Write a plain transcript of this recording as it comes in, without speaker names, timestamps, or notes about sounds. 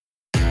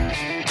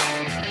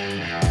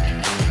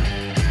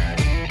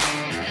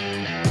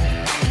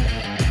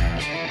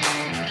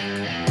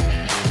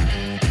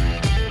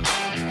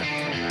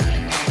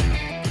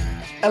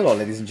Hello,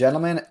 ladies and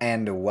gentlemen,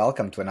 and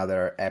welcome to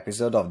another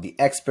episode of the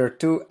Expert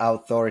to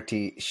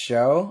Authority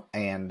show.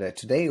 And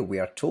today we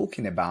are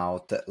talking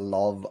about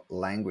love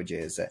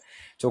languages,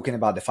 talking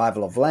about the five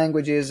love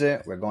languages.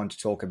 We're going to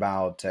talk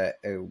about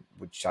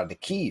which are the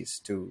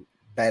keys to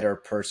better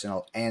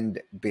personal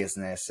and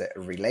business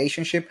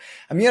relationship.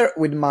 I'm here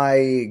with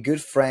my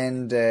good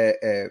friend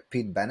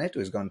Pete Bennett,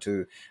 who is going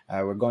to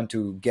we're going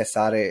to get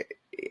started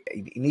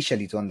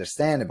initially to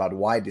understand about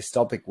why this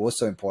topic was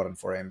so important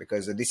for him,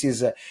 because this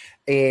is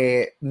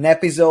an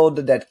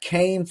episode that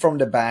came from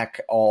the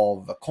back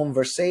of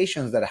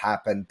conversations that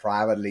happened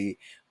privately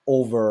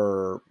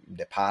over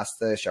the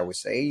past, shall we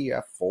say,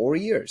 4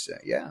 years.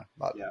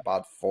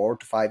 About 4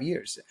 to 5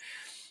 years.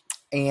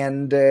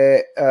 And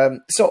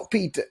so,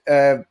 Pete,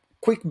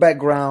 quick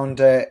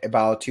background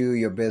about you,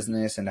 your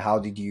business, and how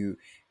did you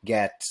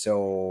get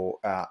so,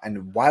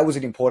 and why was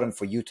it important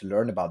for you to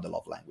learn about the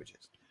love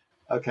languages?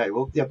 Okay,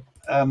 well, yeah.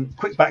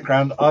 Quick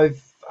background.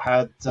 I've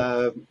had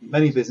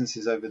many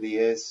businesses over the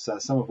years.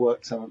 Some have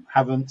worked, some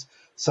haven't.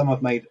 Some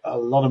have made a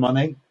lot of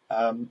money,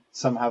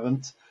 some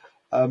haven't.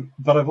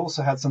 But I've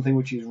also had something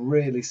which is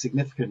really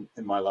significant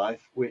in my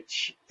life,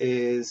 which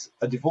is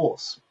a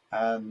divorce.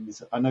 And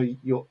I know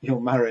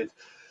you're married,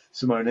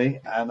 Simone,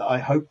 and I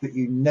hope that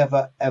you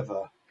never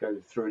ever go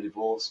through a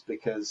divorce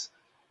because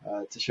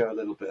to show a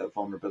little bit of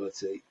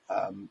vulnerability,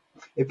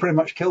 it pretty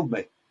much killed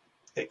me.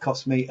 It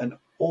cost me an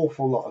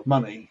awful lot of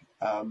money,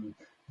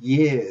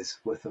 years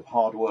worth of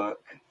hard work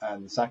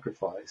and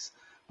sacrifice.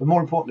 But more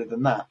importantly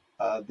than that,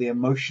 the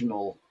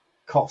emotional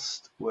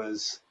cost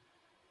was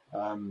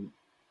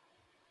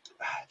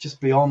just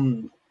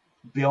beyond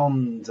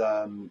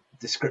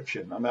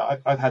description. I mean,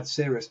 I've had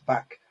serious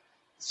back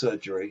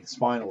surgery,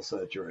 spinal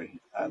surgery,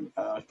 and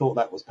I thought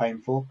that was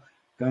painful.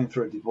 Going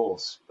through a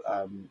divorce,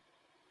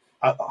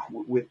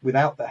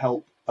 without the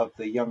help of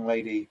the young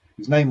lady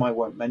whose name I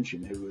won't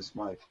mention, who was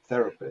my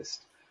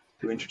therapist,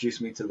 who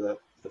introduced me to the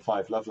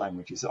five love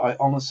languages, I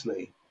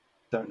honestly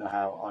don't know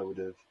how I would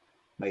have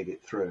made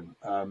it through.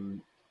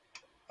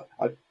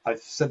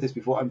 I've said this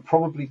before, I'm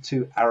probably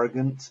too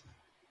arrogant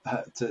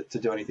to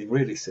do anything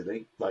really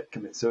silly, like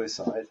commit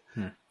suicide.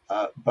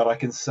 But I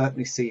can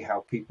certainly see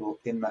how people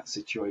in that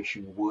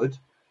situation would.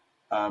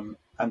 And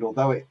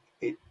although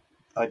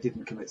I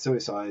didn't commit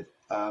suicide,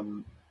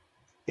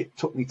 it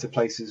took me to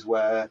places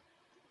where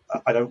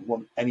I don't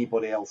want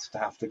anybody else to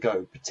have to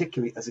go,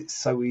 particularly as it's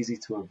so easy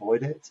to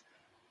avoid it.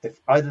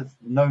 If I'd have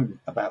known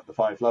about the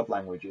five love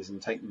languages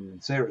and taken them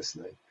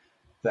seriously,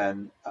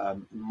 then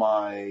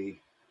my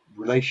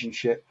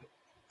relationship,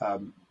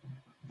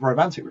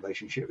 romantic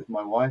relationship with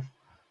my wife,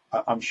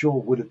 I'm sure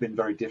would have been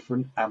very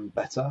different and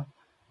better.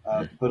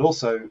 But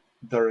also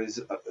there is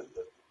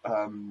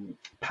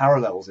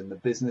parallels in the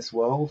business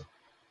world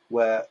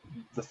where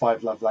the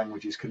five love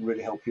languages can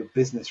really help your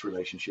business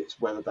relationships,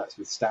 whether that's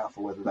with staff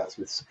or whether that's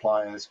with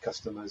suppliers,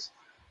 customers,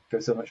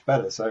 go so much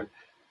better. So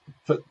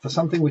for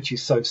something which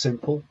is so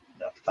simple,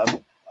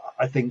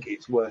 I think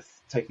it's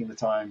worth taking the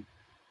time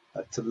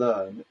to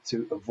learn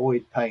to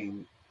avoid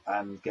pain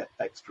and get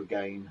extra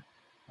gain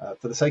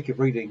for the sake of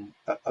reading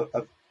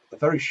a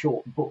very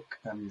short book.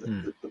 And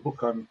the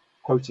book I'm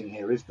quoting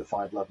here is The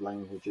Five Love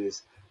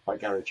Languages by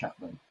Gary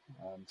Chapman.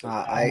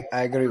 I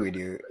agree with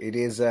you. It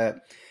is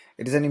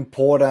an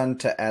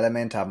important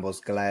element. I was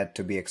glad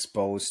to be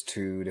exposed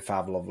to the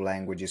five love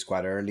languages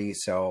quite early.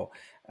 So,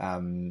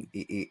 and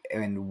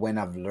when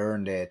I've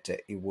learned it,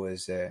 it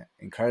was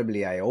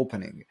incredibly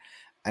eye-opening.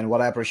 And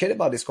what I appreciate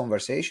about this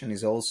conversation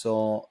is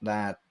also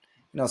that,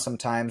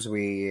 sometimes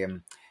we,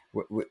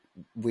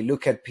 we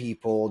look at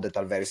people that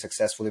are very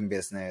successful in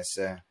business,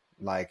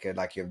 like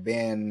you've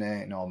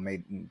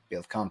been,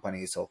 build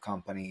companies, sold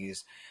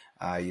companies.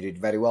 You did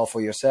very well for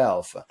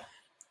yourself,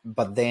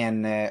 but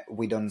then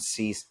we don't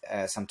see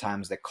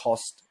sometimes the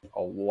cost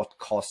or what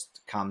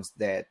cost comes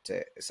that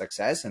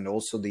success, and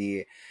also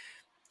the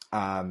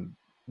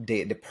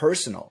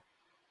personal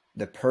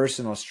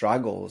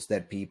struggles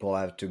that people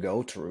have to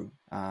go through,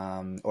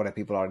 or that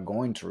people are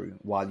going through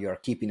while you are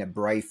keeping a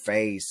brave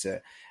face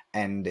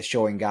and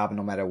showing up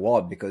no matter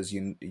what, because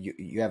you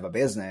have a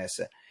business,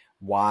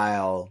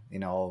 while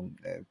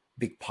a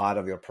big part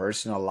of your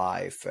personal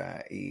life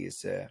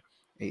is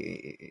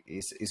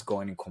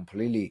going in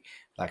completely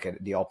like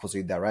the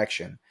opposite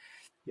direction.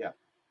 Yeah.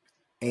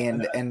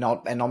 And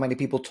not many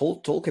people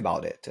talk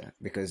about it,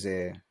 because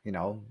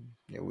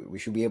we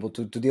should be able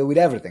to deal with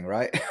everything,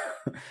 right?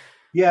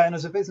 Yeah, and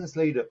as a business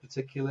leader,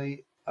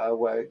 particularly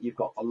where you've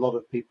got a lot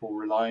of people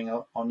relying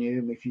on you.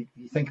 I mean, if you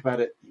think about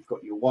it, you've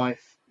got your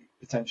wife,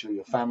 potentially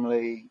your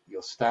family,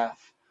 your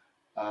staff.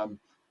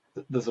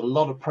 There's a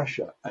lot of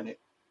pressure, and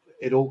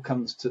it all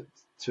comes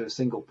to a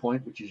single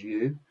point, which is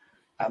you.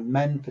 And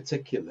men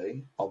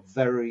particularly are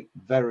very,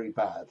 very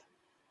bad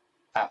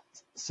at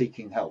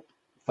seeking help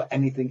for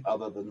anything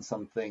other than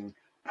something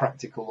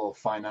practical or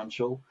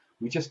financial.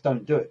 We just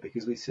don't do it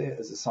because we see it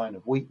as a sign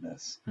of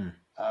weakness.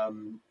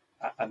 And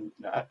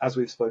as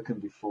we've spoken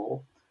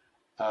before,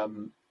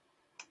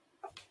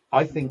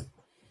 I think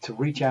to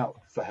reach out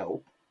for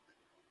help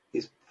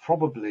is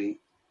probably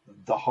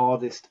the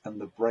hardest and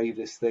the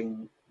bravest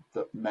thing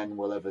that men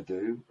will ever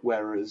do,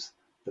 whereas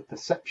the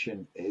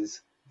perception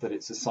is that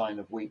it's a sign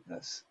of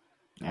weakness.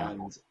 Yeah.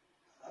 And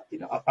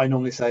I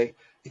normally say,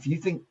 if you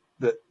think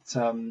that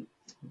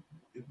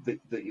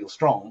that you're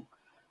strong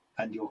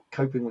and you're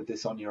coping with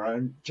this on your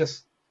own,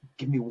 just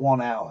give me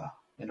 1 hour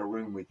in a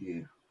room with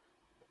you,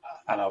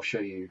 and I'll show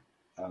you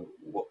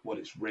what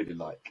it's really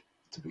like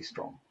to be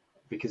strong,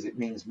 because it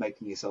means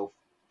making yourself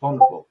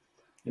vulnerable.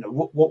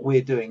 What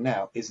we're doing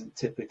now isn't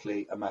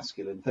typically a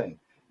masculine thing.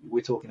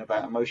 We're talking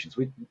about emotions.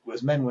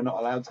 As men, we're not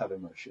allowed to have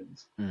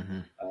emotions. Mm-hmm.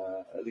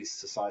 At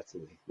least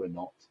societally, we're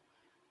not.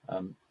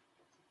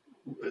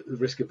 At the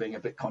risk of being a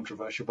bit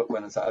controversial, but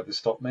when has that ever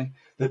stopped me?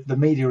 The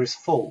media is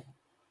full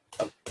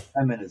of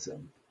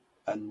feminism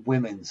and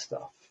women's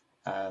stuff,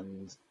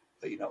 and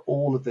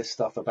all of this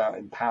stuff about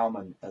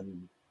empowerment,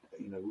 and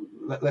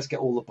let's get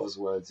all the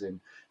buzzwords in,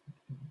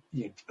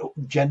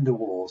 gender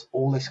wars,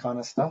 all this kind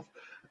of stuff.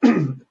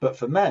 But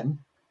for men,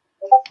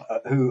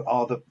 who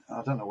are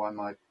I don't know why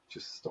I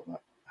just stopped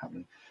that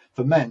happening.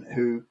 For men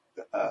who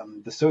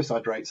the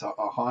suicide rates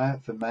are higher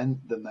for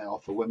men than they are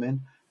for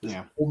women. There's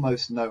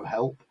almost no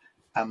help,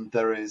 and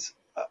there is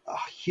a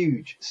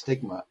huge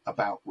stigma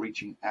about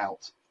reaching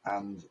out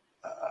and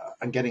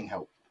getting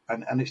help,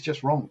 and it's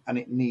just wrong, and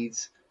it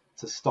needs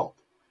to stop.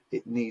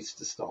 It needs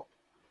to stop.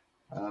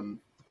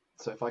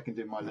 So if I can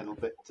do my little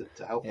bit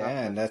to help.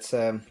 And that's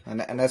and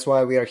that's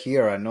why we are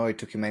here. I know it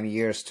took you many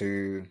years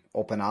to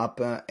open up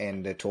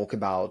and talk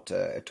about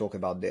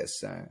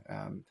this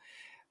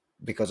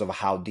because of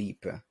how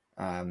deep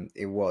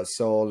it was.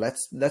 So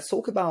let's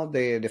talk about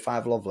the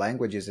 5 love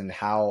languages and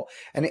how,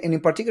 and in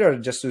particular,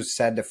 just to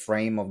set the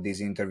frame of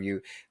this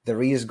interview,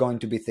 there is going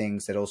to be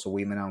things that also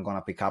women are going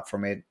to pick up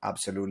from it,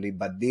 absolutely.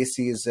 But this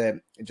is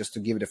just to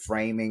give the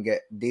framing.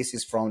 This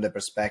is from the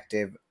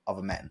perspective of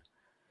a man.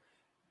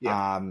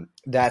 Yeah.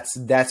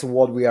 That's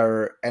what we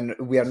are, and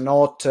we are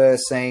not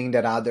saying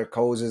that other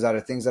causes, other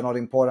things are not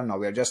important. No,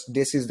 we are just,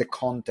 this is the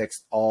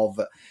context of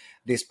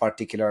this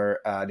particular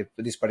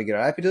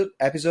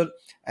episode.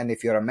 And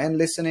if you're a man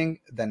listening,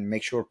 then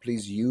make sure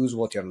please use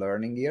what you're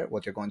learning here,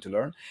 what you're going to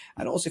learn.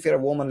 And also if you're a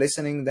woman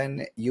listening,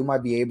 then you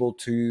might be able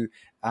to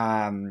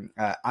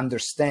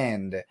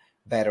understand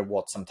better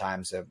what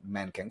sometimes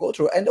men can go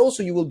through, and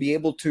also you will be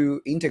able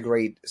to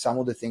integrate some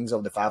of the things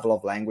of the 5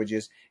 love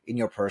languages in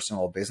your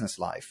personal business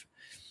life.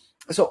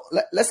 So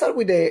let's start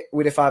with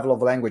the 5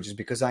 love languages,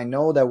 because I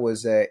know there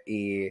was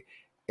a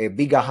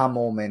big aha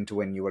moment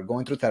when you were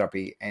going through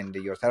therapy and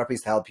your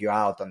therapist helped you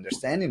out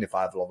understanding the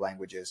 5 love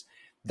languages.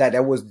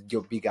 That was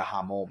your big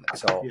aha moment.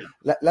 So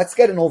let's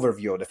get an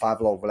overview of the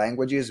 5 love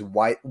languages.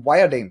 Why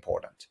are they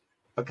important?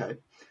 Okay,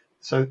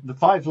 so the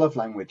 5 love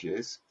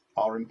languages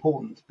are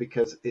important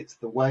because it's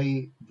the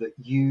way that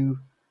you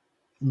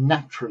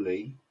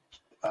naturally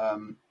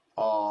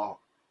are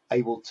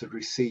able to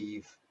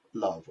receive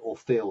love or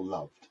feel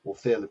loved or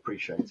feel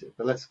appreciated.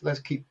 But let's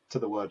keep to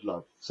the word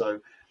love.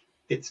 So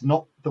it's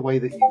not the way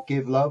that you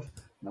give love.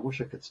 And I wish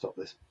I could stop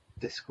this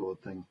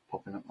Discord thing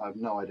popping up. I have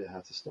no idea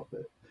how to stop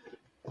it.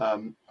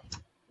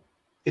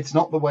 It's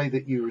not the way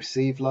that you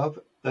receive love.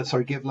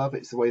 Give love.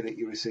 It's the way that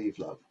you receive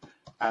love.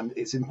 And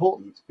it's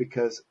important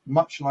because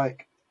much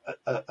like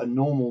a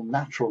normal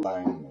natural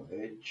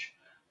language,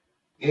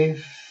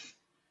 if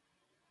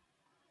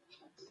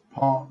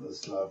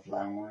partner's love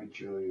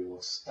language or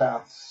your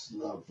staff's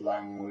love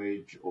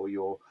language or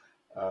your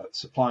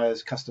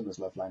suppliers, customers'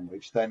 love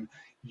language, then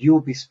you'll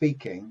be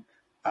speaking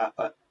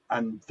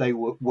and they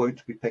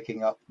won't be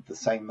picking up the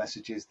same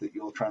messages that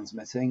you're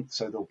transmitting.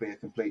 So there'll be a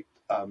complete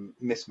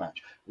mismatch.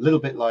 A little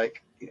bit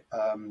like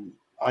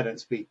I don't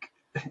speak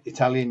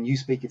Italian, you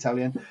speak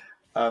Italian.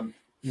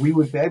 We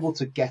would be able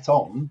to get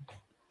on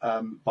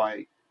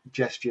by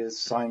gestures,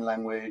 sign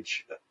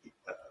language,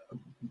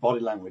 body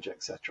language,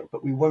 etc.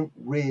 But we won't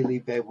really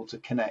be able to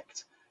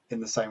connect in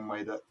the same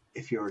way that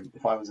if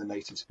I was a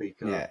native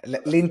speaker. Yeah.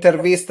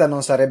 L'intervista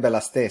non sarebbe la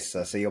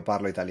stessa se io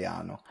parlo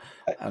italiano.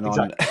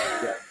 Exactly.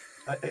 Yeah.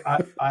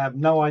 I have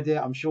no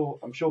idea. I'm sure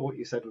what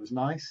you said was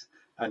nice,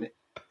 and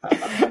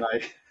at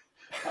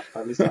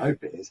least I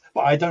hope it is.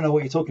 But I don't know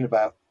what you're talking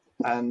about,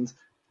 and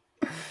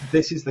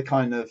this is the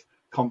kind of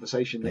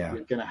conversation that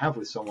you're going to have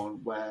with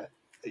someone where,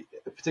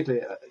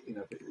 particularly,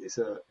 if it's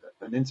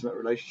an intimate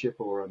relationship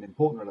or an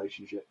important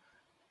relationship,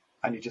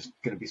 and you're just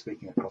going to be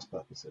speaking at cross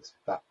purposes.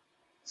 That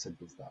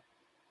simple as that.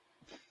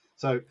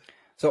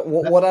 So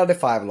what are the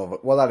 5 love?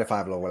 What are the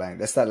 5 love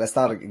languages? Let's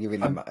start giving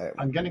them.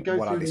 I'm going to go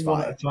through them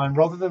one at a time,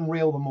 rather than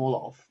reel them all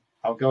off.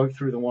 I'll go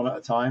through them one at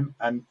a time,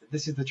 and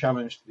this is the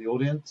challenge to the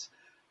audience.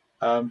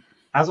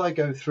 As I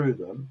go through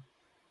them,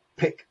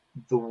 pick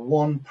the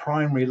one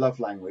primary love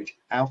language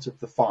out of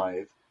the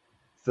 5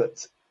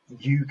 that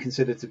you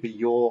consider to be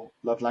your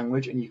love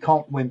language, and you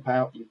can't wimp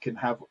out. You can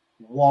have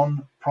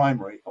one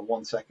primary and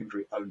one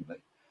secondary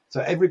only.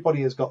 So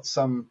everybody has got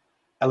some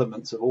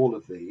elements of all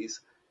of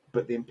these,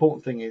 but the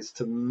important thing is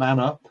to man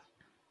up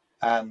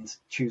and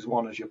choose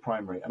one as your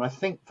primary. And I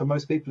think for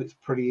most people it's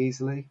pretty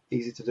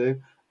easy to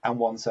do, and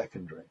one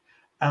secondary.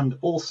 And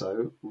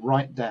also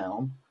write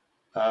down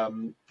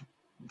um,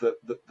 the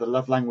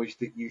love language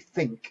that you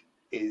think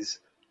is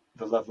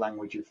the love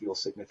language of your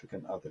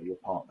significant other, your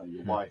partner,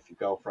 your wife, your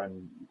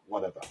girlfriend,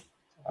 whatever.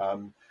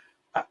 Um,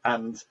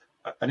 and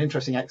an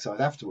interesting exercise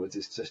afterwards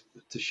is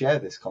to share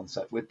this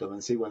concept with them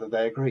and see whether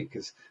they agree.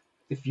 Because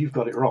if you've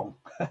got it wrong,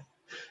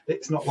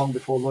 it's not long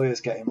before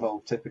lawyers get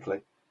involved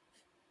typically.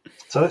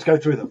 So let's go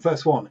through them.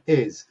 First one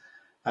is,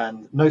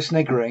 and no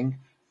sniggering,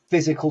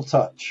 physical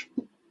touch.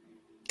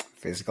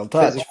 Physical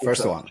touch, Physical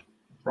first touch. one.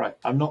 Right.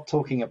 I'm not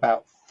talking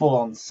about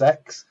full-on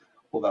sex,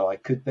 although I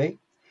could be.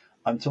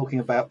 I'm talking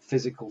about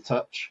physical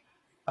touch,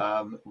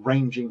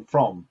 ranging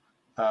from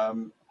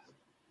a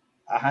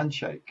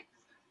handshake.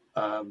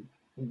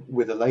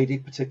 With a lady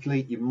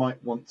particularly, you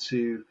might want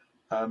to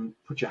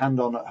put your hand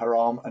on her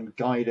arm and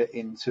guide it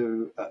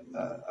into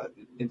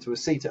a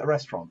seat at a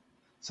restaurant.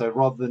 So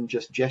rather than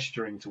just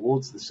gesturing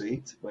towards the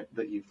seat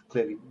that you've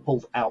clearly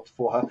pulled out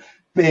for her,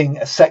 being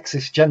a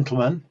sexist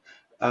gentleman,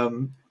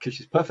 because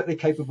she's perfectly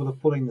capable of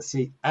pulling the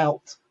seat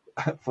out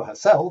for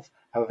herself.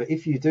 However,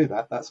 if you do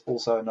that, that's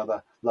also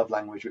another love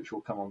language, which we'll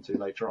come on to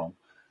later on.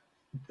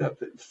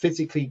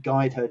 Physically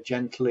guide her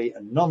gently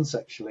and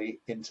non-sexually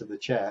into the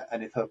chair,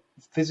 and if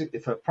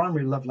her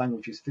primary love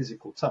language is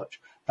physical touch,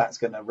 that's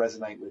going to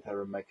resonate with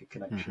her and make a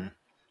connection.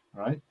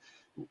 Right?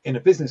 In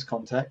a business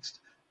context,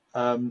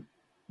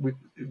 with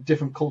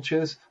different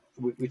cultures,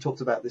 we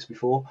talked about this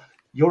before.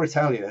 You're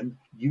Italian.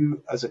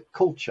 You, as a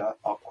culture,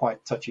 are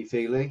quite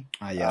touchy-feely.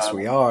 Yes,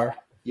 we are.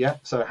 Yeah,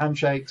 so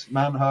handshakes,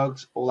 man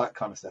hugs, all that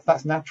kind of stuff.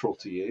 That's natural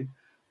to you.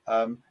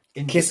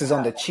 Kisses Japan,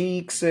 on the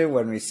cheeks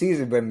when we see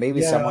it, when maybe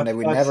Yeah, someone that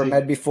we I've never seen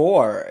met it.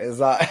 before. Is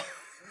that?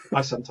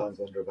 I sometimes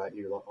wonder about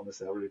you, like,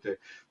 honestly, I really do.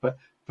 But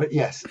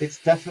yes, it's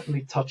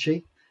definitely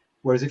touchy.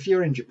 Whereas if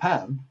you're in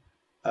Japan,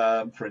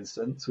 for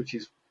instance, which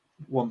is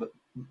one that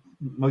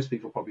most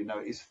people probably know,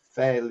 is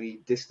fairly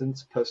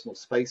distant, personal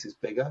space is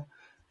bigger,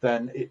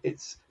 then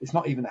it's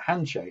not even a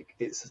handshake.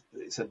 It's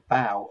a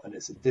bow and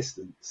it's a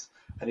distance.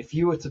 And if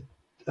you were to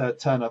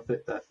turn up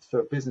for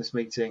a business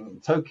meeting in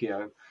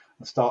Tokyo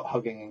and start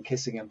hugging and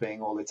kissing and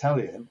being all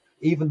Italian,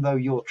 even though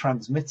you're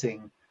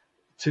transmitting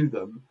to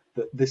them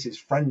that this is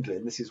friendly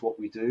and this is what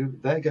we do,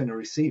 they're going to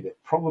receive it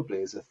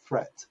probably as a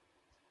threat.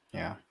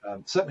 Yeah.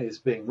 Certainly as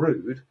being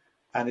rude,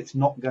 and it's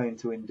not going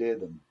to endear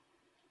them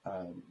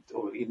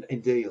or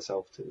endear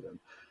yourself to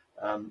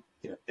them.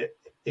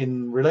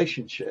 In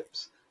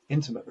relationships,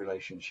 intimate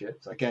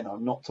relationships, again,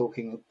 I'm not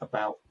talking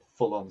about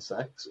full-on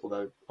sex,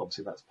 although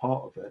obviously that's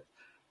part of it.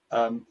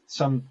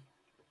 Some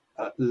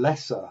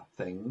lesser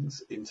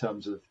things in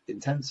terms of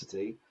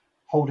intensity,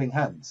 holding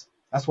hands.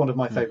 That's one of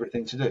my favorite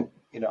things to do.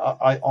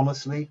 I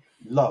honestly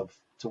love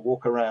to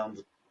walk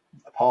around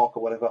a park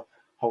or whatever,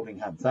 holding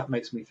hands. That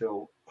makes me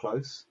feel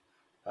close.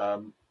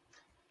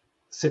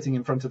 Sitting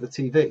in front of the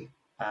TV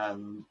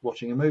and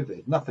watching a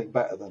movie, nothing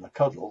better than a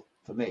cuddle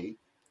for me.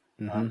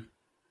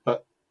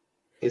 But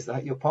is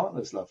that your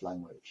partner's love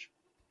language?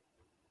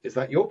 Is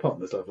that your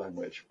partner's love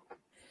language?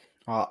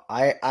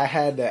 I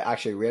had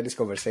actually we had this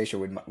conversation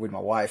with my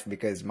wife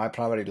because my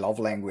primary love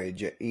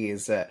language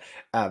is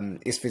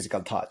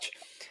physical touch.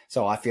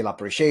 So I feel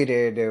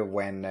appreciated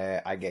when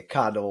I get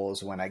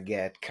cuddles, when I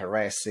get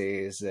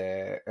caresses,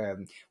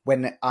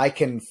 when I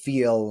can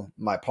feel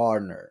my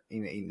partner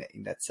in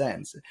that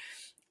sense.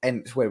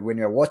 And when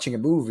you're watching a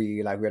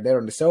movie, like we're there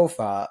on the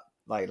sofa,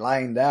 like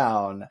lying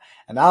down,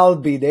 and I'll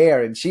be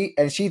there, and she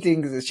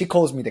thinks she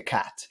calls me the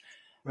cat.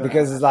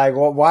 Because it's like,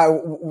 why,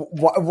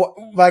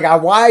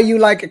 like, why are you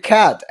like a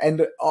cat?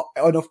 And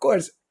of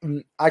course,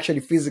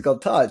 actually, physical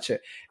touch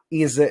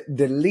is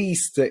the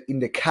least in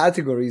the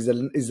category, is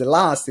the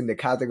last in the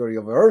category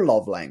of her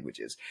love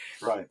languages.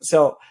 Right.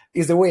 So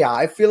it's the way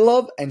I feel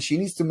love, and she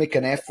needs to make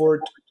an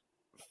effort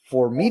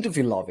for me to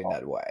feel love in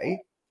that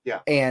way.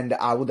 Yeah. And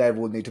I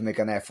would need to make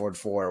an effort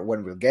for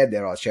when we'll get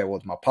there. I'll share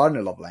what my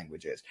partner love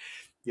language is.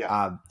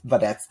 Yeah.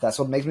 But that's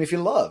what makes me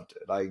feel loved.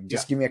 Like,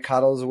 just give me a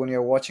cuddles when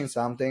you're watching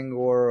something,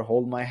 or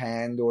hold my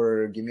hand,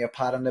 or give me a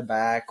pat on the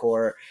back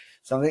or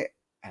something,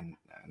 and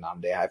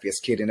I'm the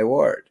happiest kid in the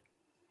world.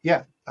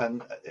 Yeah.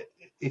 And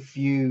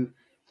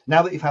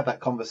now that you've had that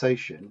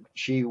conversation,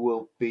 she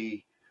will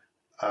be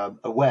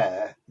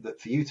aware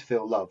that for you to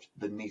feel loved,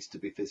 there needs to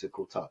be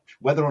physical touch.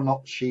 Whether or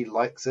not she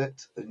likes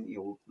it, and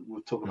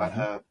we'll talk about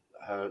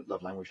her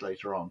love language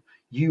later on,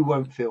 you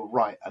won't feel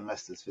right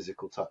unless there's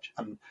physical touch.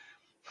 And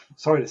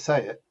sorry to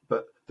say it,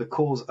 but the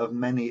cause of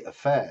many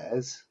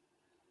affairs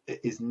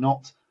is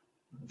not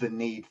the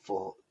need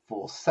for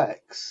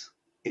sex,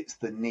 it's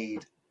the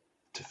need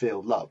to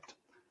feel loved.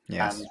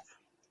 Yes.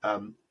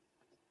 And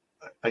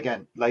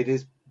again,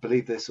 ladies,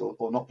 believe this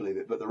or not believe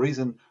it, but the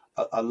reason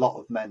a lot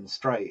of men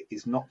stray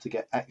is not to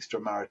get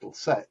extramarital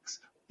sex,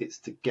 it's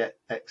to get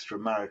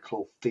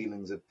extramarital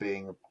feelings of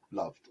being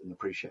loved and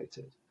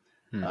appreciated.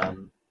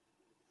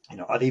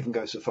 I'd even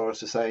go so far as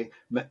to say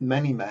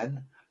many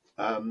men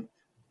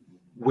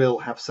will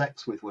have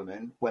sex with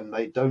women when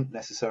they don't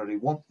necessarily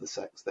want the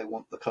sex, they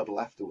want the cuddle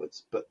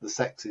afterwards, but the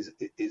sex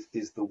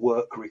is the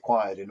work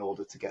required in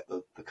order to get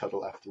the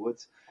cuddle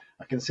afterwards.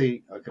 I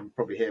can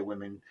probably hear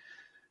women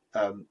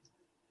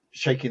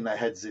shaking their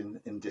heads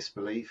in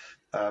disbelief,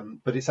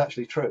 but it's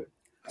actually true.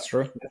 It's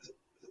true.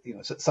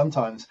 So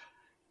sometimes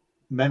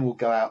men will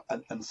go out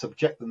and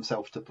subject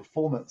themselves to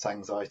performance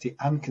anxiety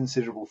and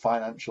considerable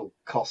financial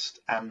cost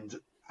and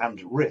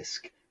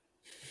risk,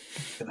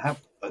 and have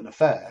an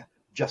affair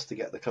just to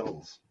get the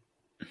cuddles.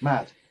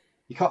 Mad.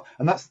 You can't,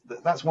 and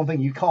that's one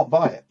thing, you can't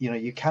buy it.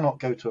 You cannot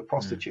go to a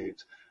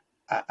prostitute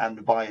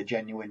and buy a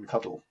genuine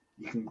cuddle.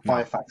 You can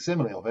buy a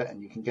facsimile of it,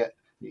 and you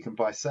can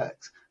buy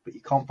sex, but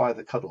you can't buy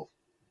the cuddle.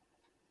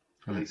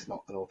 At least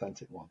not an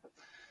authentic one.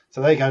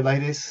 So there you go,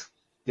 ladies.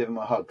 Give them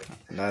a hug.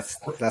 That's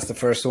the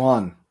first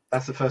one.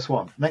 That's the first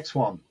one. Next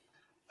one.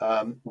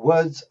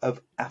 Words of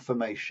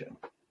affirmation.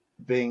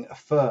 Being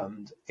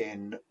affirmed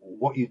in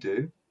what you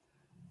do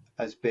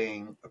as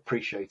being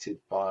appreciated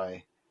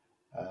by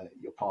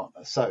your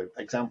partner. So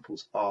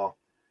examples are,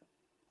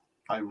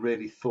 I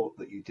really thought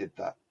that you did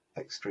that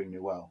extremely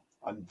well.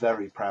 I'm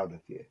very proud of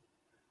you.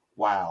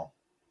 Wow.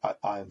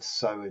 I am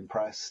so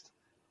impressed.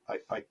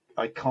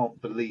 I can't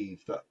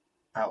believe that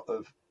out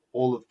of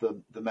all of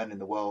the men in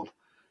the world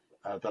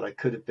that I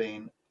could have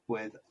been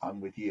with,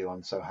 I'm with you.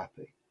 I'm so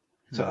happy.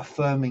 So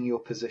affirming your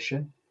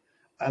position.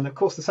 And of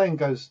course the same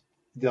goes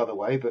the other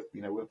way, but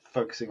we're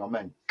focusing on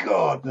men.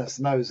 Goodness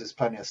knows there's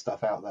plenty of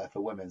stuff out there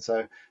for women.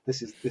 So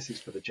this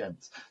is for the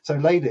gents. So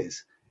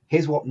ladies,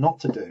 here's what not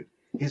to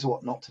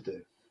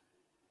do.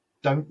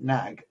 Don't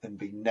nag and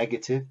be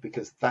negative,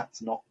 because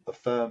that's not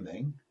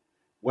affirming.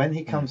 When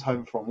he comes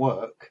home from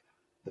work,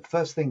 the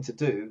first thing to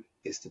do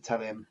is to tell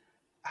him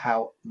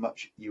how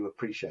much you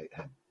appreciate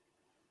him.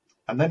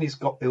 And then he's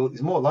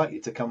more likely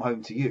to come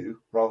home to you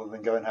rather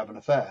than go and have an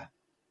affair.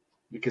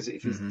 Because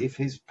if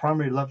his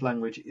primary love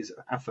language is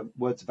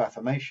words of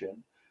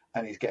affirmation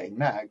and he's getting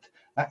nagged,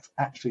 that's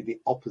actually the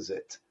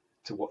opposite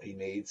to what he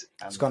needs.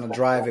 And it's going to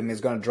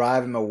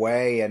drive him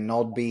away and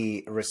not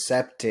be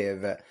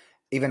receptive,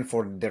 even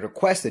for the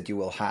request that you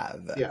will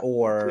have,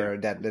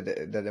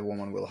 that the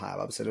woman will have.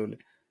 Absolutely.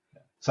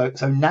 So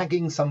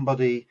nagging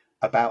somebody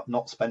about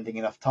not spending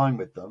enough time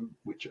with them,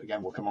 which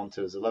again we'll come on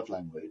to as a love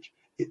language,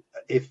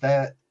 if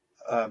their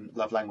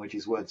love language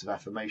is words of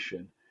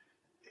affirmation,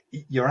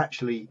 you're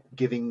actually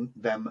giving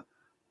them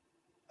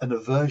an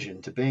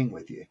aversion to being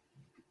with you.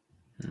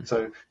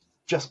 So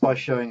just by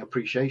showing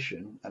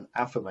appreciation and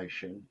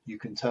affirmation, you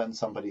can turn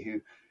somebody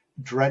who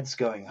dreads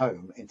going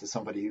home into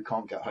somebody who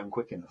can't get home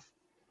quick enough.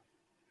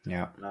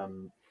 Yeah.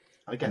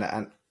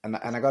 Again, and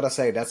I gotta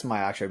say, that's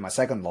my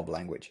second love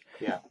language.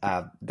 Yeah.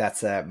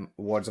 That's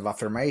words of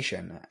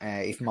affirmation.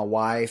 If my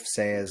wife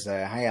says,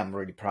 "Hey, I'm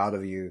really proud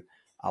of you.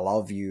 I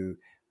love you,"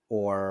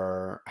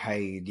 or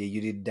 "Hey,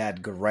 you did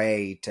that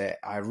great.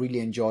 I really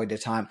enjoyed the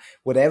time."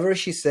 Whatever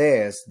she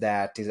says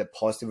that is a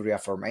positive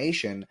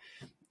reaffirmation,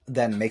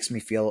 then makes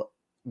me feel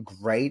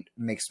great,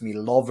 makes me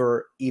love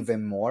her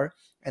even more.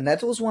 And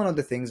that was one of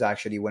the things,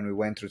 actually, when we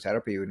went through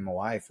therapy with my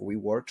wife, we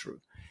worked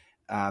through.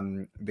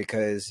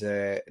 Because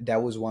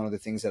that was one of the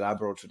things that I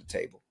brought to the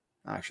table,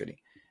 actually.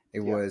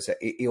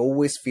 It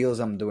always feels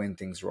I'm doing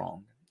things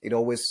wrong. It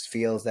always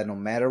feels that no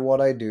matter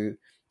what I do,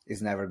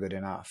 it's never good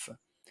enough.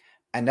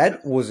 And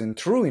that wasn't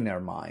true in her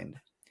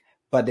mind.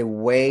 But the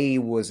way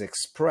it was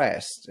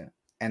expressed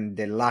and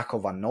the lack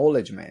of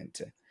acknowledgement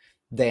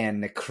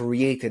then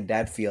created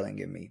that feeling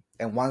in me.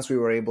 And once we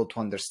were able to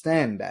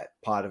understand that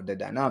part of the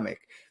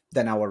dynamic,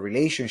 then our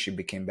relationship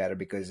became better,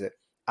 because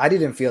I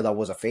didn't feel that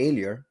was a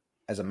failure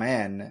as a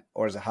man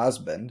or as a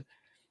husband,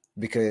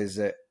 because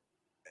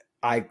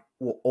I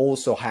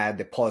also had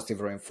the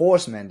positive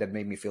reinforcement that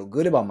made me feel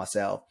good about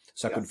myself,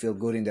 so I could feel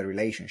good in the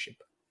relationship.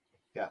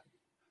 Yeah.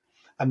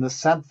 And the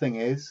sad thing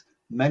is,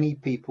 many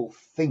people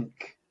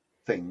think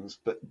things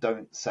but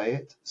don't say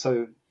it.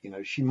 So,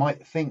 she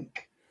might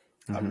think,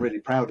 I'm really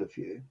proud of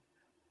you,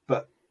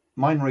 but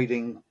mind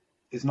reading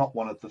is not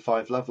one of the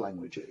 5 love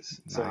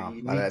languages. So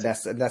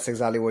that's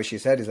exactly what she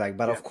said. It's like,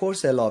 but of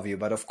course I love you,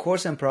 but of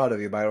course I'm proud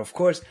of you, but of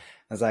course,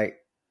 I was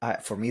like,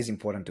 for me it's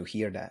important to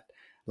hear that.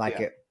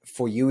 Like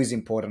for you it's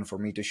important for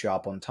me to show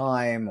up on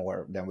time,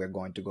 or then we're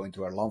going to go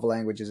into our love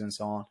languages and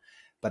so on.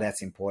 But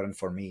that's important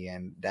for me,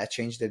 and that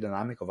changed the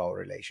dynamic of our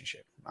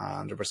relationship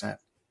 100%.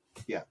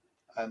 Yeah,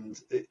 and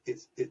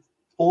it's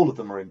all of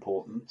them are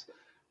important,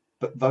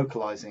 but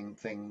vocalizing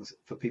things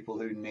for people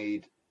who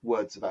need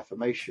words of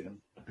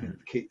affirmation,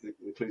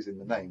 the clue's in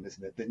the name,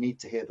 isn't it? They need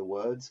to hear the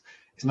words.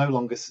 It's no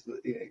longer,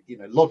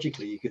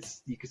 logically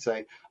you could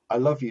say, "I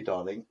love you,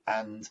 darling,"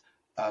 and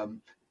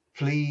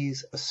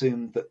please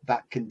assume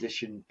that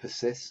condition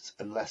persists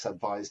unless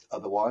advised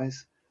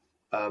otherwise.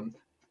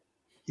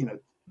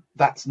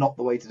 That's not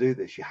the way to do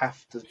this. You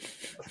have to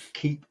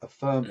keep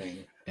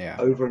affirming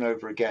over and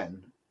over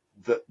again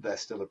that they're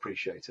still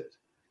appreciated,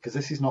 because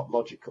this is not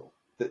logical.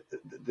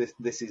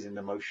 This is an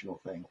emotional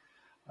thing.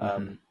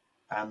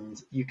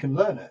 And you can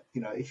learn it.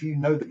 If you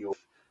know that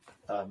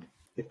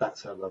if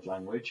that's her love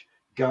language,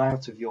 go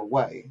out of your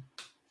way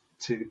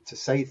to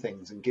say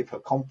things and give her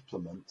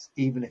compliments,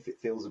 even if it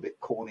feels a bit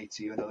corny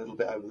to you and a little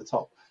bit over the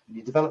top. And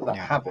you develop that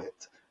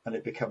habit, and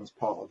it becomes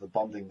part of the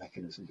bonding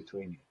mechanism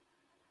between you.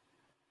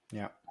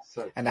 Yeah.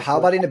 So And it's how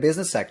worth. about in the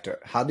business sector?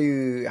 How do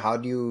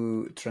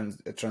you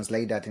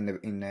translate that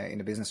in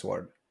the business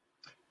world?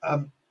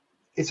 Um,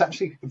 it's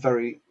actually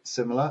very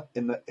similar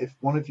in that if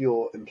one of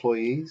your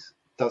employees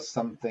does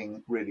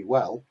something really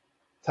well,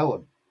 tell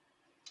them.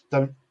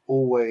 Don't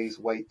always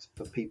wait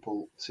for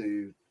people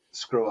to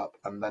screw up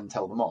and then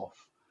tell them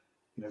off.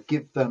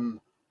 Give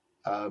them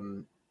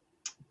um,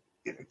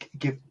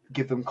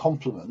 give them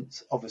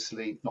compliments.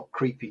 Obviously, not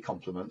creepy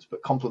compliments,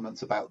 but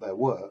compliments about their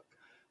work.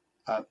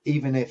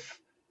 Even if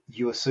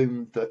you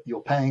assume that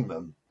you're paying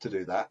them to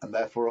do that, and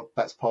therefore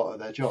that's part of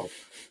their job.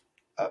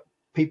 Uh,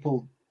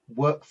 People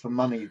work for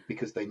money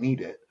because they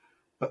need it,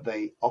 but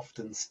they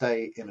often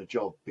stay in a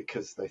job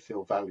because they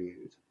feel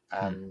valued.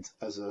 Hmm. And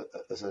as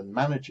a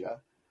manager,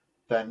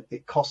 then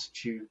it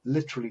costs you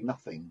literally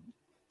nothing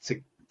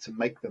to to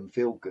make them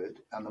feel good,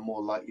 and they're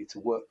more likely to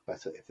work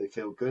better if they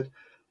feel good.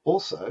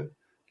 Also,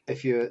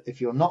 if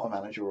you're not a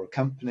manager or a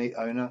company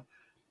owner,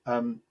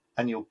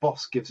 and your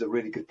boss gives a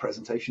really good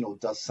presentation or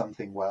does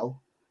something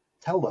well,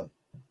 tell them.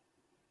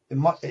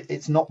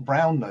 It's not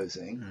brown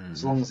nosing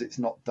as Hmm. long as it's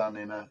not done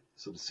in a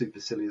sort of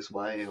supercilious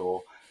way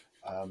or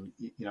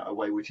a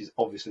way which is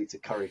obviously to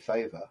curry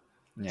favor.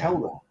 Yeah. Tell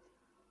them.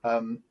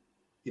 Um,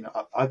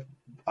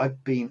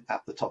 I've been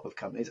at the top of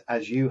companies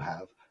as you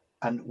have,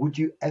 and would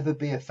you ever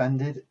be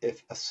offended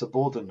if a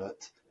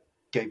subordinate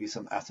gave you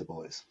some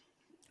attaboys?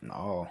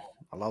 No,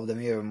 I love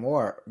them even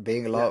more.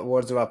 Being Yeah,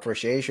 words of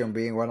appreciation,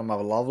 being one of my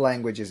love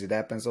languages, it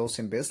happens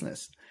also in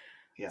business.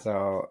 yeah,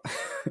 So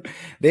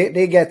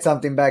they get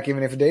something back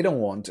even if they don't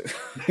want to,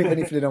 even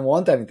if they don't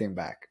want anything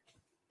back.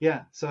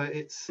 yeah. So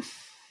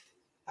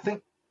I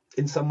think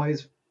in some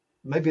ways,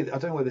 maybe I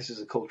don't know whether this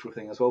is a cultural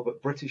thing as well,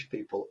 but British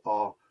people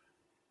are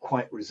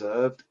quite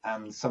reserved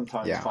and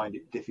sometimes Yeah. find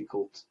it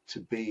difficult to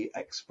be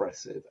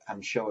expressive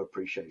and show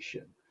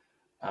appreciation.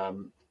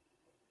 Um,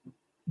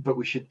 but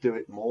we should do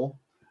it more.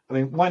 I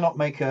mean, why not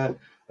make a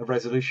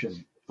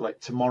resolution like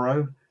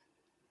tomorrow?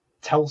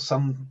 Tell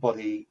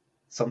somebody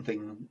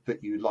something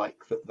that you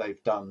like that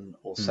they've done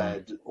or Mm.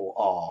 said or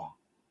are,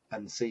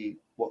 and see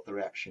what the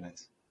reaction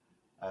is.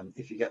 And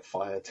if you get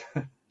fired,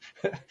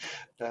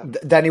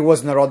 Then it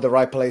was not the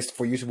right place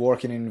for you to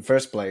work in the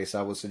first place,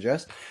 I would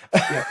suggest.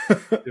 yeah,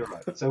 you're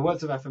right. So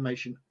words of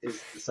affirmation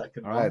is the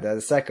second All right, one. that's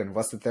the second.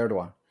 What's the third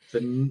one?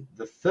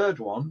 The third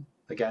one,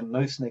 again,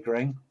 no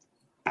sniggering,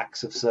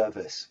 acts of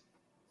service.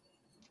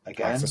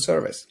 Acts of Again,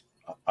 service.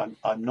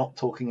 I'm not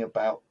talking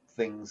about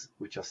things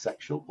which are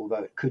sexual,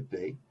 although it could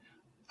be.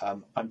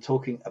 I'm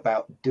talking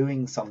about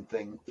doing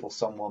something for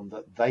someone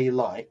that they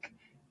like,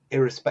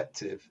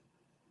 irrespective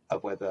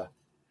of whether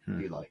Hmm.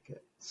 you like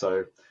it.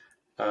 So,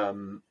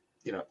 um,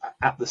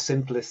 at the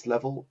simplest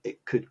level,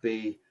 it could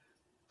be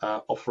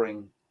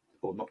offering,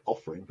 or not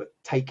offering, but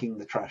taking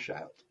the trash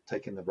out,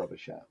 taking the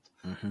rubbish out.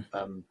 Hmm.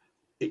 Um,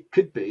 it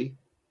could be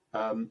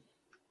um,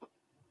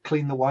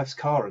 clean the wife's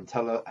car and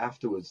tell her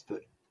afterwards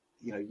that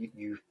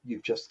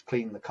you've just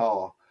cleaned the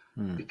car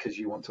Hmm. because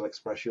you want to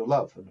express your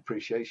love and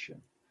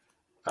appreciation.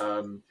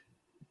 Um,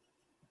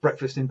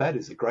 Breakfast in bed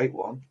is a great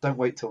one. Don't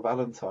wait till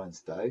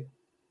Valentine's Day.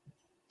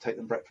 Take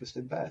them breakfast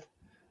in bed.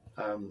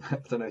 I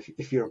don't know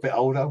if you're a bit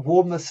older.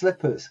 Warm the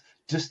slippers.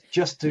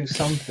 Just do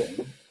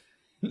something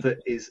that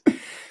is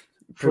proving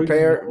that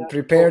Prepare they're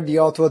prepare the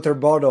thoughtful. hot water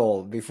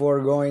bottle before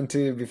going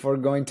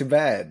to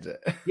bed.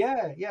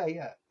 Yeah, yeah,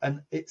 yeah.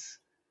 And it's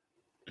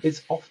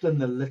often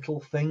the little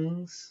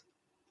things,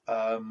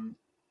 um,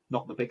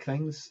 not the big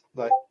things.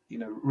 Like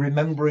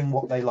remembering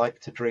what they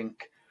like to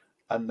drink,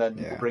 and then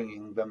Yeah.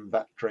 bringing them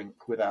that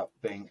drink without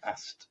being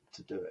asked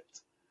to do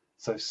it.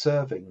 So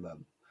serving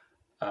them.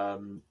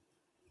 Um,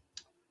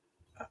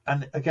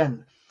 and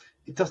again,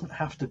 it doesn't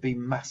have to be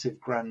massive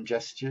grand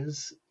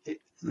gestures. Mm.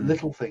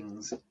 Little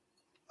things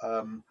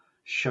um,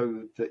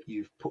 show that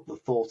you've put the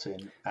thought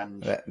in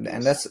and And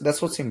also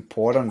that's what's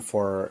important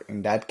for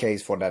in that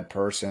case for that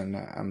person.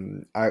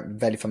 I'm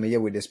very familiar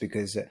with this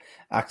because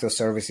act of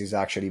service is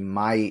actually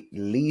my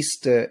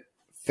least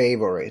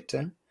favorite,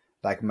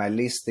 like my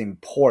least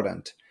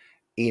important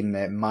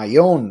in my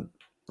own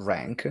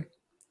rank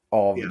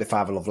of yeah, the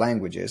five love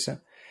languages,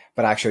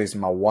 but actually it's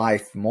my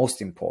wife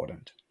most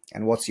important.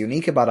 And what's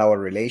unique about our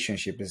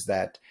relationship is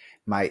that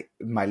my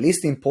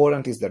least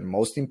important is the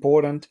most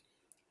important,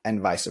 and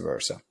vice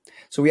versa.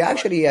 So we right,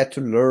 actually had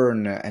to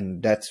learn,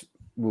 and that's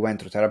we went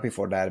through therapy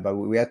for that, but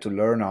we had to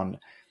learn on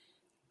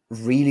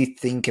really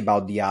think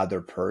about the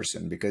other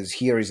person, because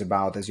here is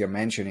about, as you're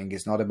mentioning,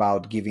 it's not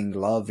about giving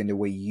love in the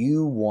way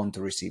you want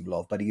to receive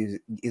love, but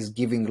it is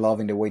giving love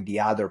in the way the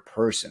other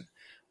person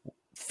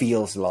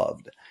feels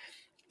loved.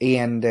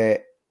 And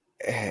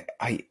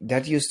I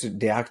that used to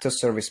the act of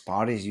service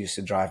parties used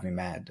to drive me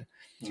mad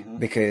hmm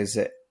because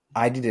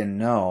I didn't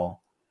know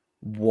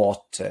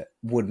what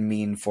would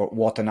mean for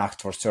what an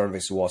act for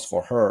service was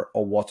for her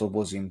or what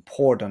was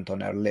important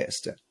on her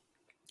list.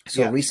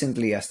 So yeah,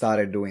 recently I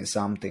started doing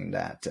something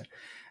that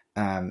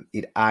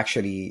it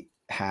actually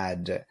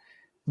had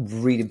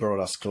really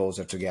brought us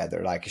closer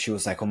together. Like she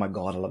was like, "Oh my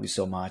God, I love you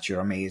so much. You're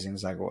amazing."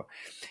 It's like, well,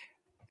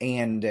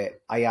 and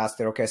I asked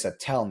her, okay, I said,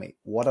 tell me,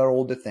 what are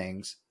all the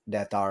things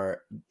that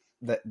are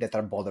that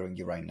are bothering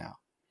you right now.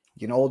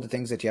 You know, all the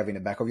things that you have in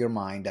the back of your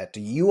mind that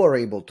you are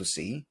able to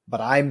see,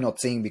 but I'm not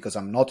seeing because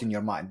I'm not in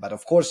your mind. But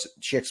of course,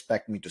 she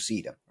expects me to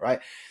see them, right?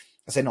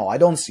 I say, no, I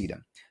don't see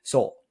them.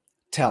 So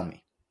tell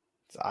me.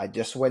 So I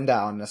just went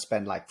down and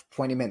spent like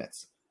 20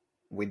 minutes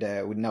with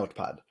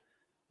Notepad.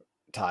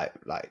 Type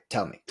like,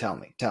 tell me.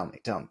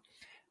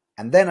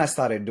 And then I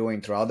started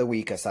doing throughout the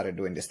week. I started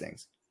doing these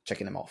things,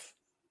 checking them off.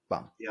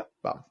 Bam, Yeah.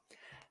 bam.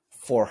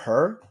 For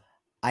her,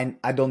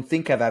 I don't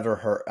think I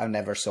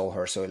never saw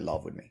her so in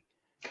love with me.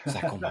 It's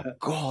like, oh my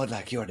God,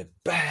 like you're the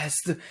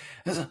best.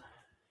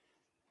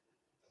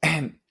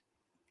 And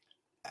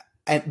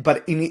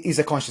but it is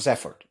a conscious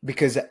effort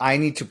because I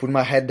need to put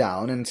my head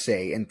down and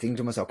say and think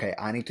to myself, okay,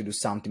 I need to do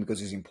something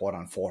because it's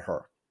important for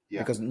her.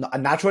 Yeah. Because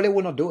naturally I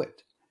will not do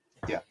it.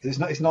 Yeah.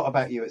 It's not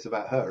about you, it's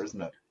about her,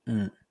 isn't it?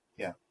 Mm.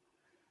 Yeah.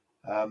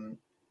 I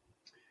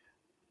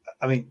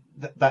mean,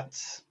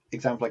 that's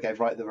example I gave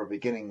right at the very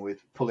beginning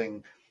with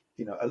pulling,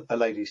 a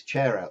lady's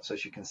chair out so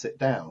she can sit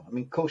down. I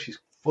mean, of course, she's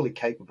fully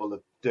capable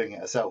of doing it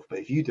herself, but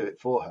if you do it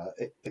for her,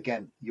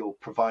 again, you're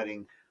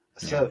providing a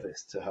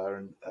service to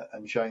her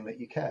and showing that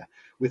you care.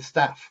 With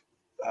staff,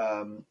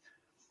 I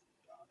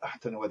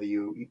don't know whether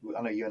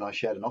I know you and I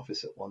shared an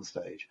office at one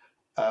stage.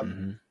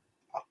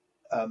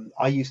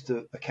 I used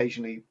to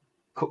occasionally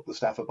cook the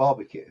staff a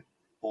barbecue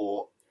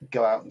or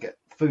go out and get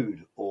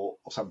food or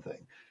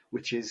something,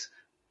 which is,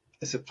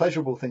 it's a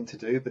pleasurable thing to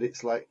do, but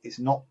it's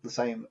not the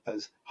same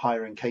as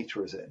hiring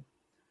caterers in,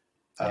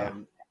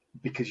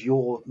 because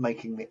you're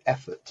making the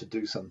effort to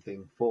do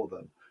something for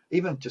them.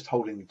 Even just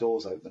holding the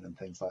doors open and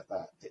things like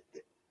that,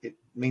 it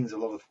means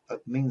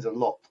a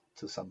lot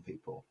to some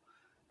people,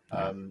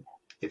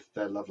 if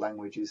their love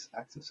language is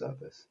acts of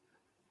service.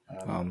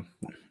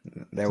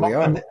 There we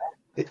are.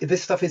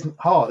 This stuff isn't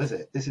hard, is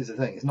it? This is the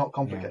thing. It's not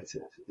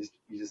complicated.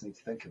 You just need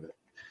to think of it.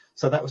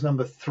 So that was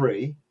number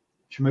 3.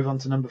 Should we move on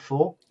to number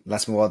 4?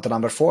 Let's move on to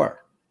number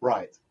 4.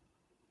 Right.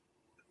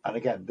 And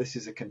again, this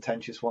is a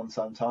contentious one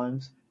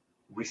sometimes.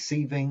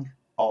 Receiving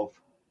of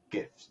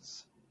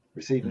gifts.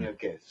 Receiving of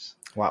gifts.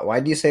 Why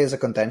do you say it's a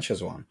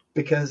contentious one?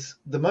 Because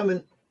the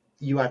moment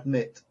you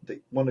admit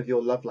that one of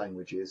your love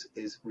languages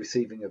is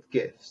receiving of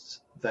gifts,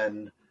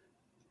 then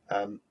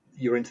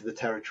you're into the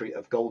territory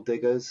of gold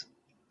diggers,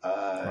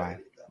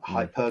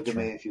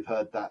 hypergamy, if you've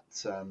heard that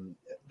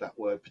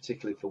word,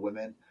 particularly for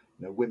women.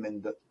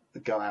 Women that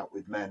go out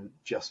with men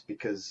just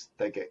because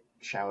they get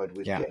showered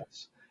with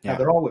gifts. Now,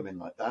 there are women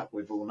like that.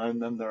 We've all known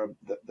them. There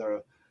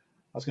are.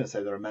 I was going to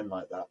say there are men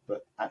like that,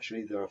 but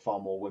actually there are far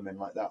more women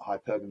like that.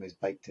 Hypergamy is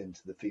baked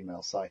into the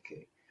female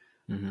psyche.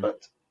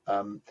 But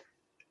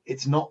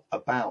it's not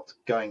about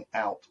going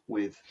out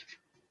with,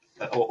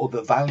 or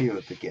the value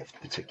of the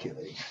gift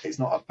particularly. It's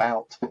not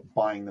about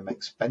buying them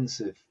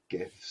expensive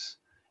gifts.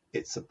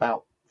 It's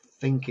about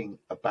thinking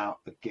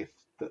about the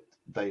gift that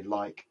they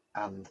like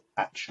and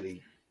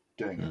actually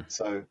doing it.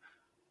 So,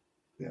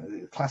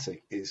 the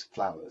classic is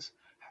flowers.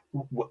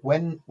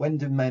 When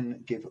do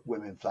men give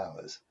women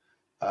flowers?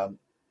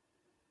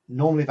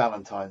 Normally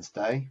Valentine's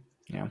Day,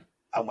 and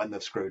when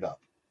they've screwed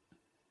up,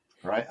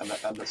 right? And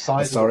the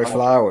size the sorry of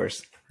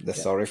flowers, the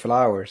sorry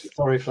flowers,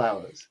 sorry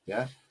flowers,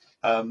 yeah.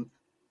 But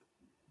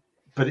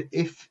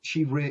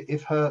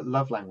if her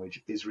love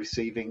language is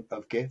receiving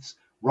of gifts,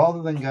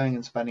 rather than going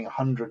and spending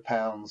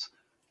 £100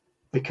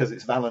 because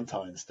it's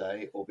Valentine's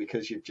Day or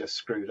because you've just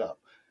screwed up,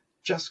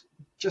 just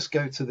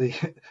go to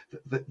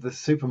the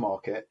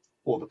supermarket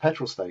or the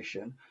petrol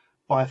station,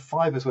 buy a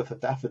 £5's worth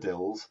of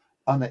daffodils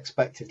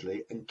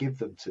unexpectedly and give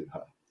them to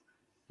her.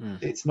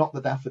 It's not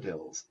the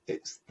daffodils,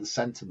 it's the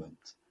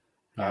sentiment.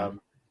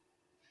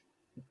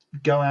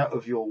 Go out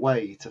of your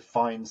way to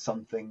find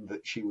something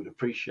that she would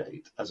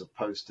appreciate, as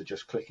opposed to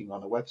just clicking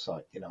on a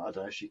website. I don't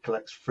know, she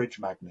collects fridge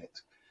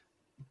magnets.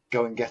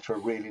 Go and get her a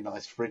really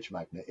nice fridge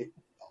magnet. It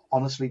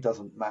honestly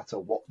doesn't matter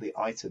what the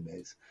item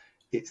is.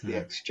 It's the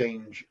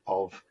exchange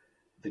of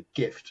the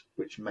gift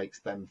which makes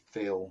them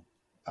feel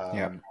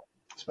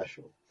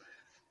special.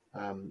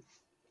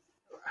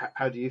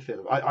 How do you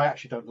feel? I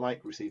actually don't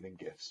like receiving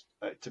gifts.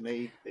 To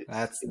me,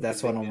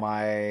 that's one of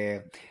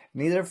my.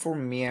 Neither for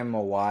me and my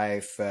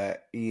wife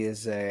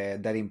is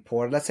that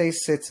important. Let's say it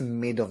sits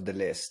mid of the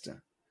list.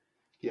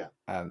 Yeah.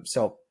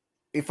 So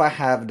if I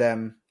have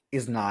them,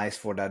 it's nice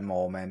for that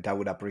moment. I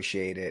would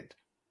appreciate it.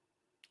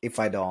 If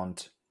I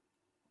don't,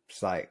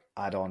 it's like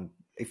I don't.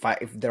 If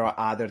there are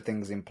other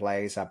things in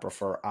place, I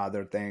prefer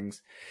other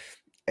things.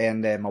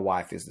 And my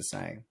wife is the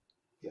same.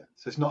 Yeah.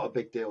 So it's not a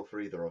big deal for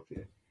either of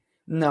you.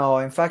 No,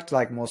 in fact,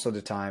 like most of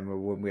the time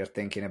when we are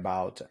thinking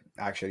about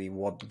actually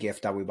what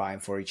gift are we buying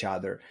for each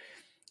other,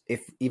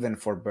 if even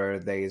for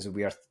birthdays,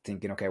 we are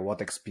thinking, okay, what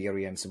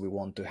experience we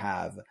want to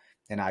have.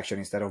 And actually,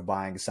 instead of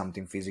buying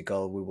something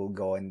physical, we will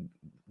go and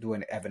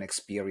have an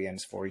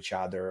experience for each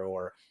other,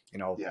 or,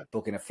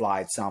 booking a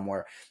flight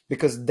somewhere,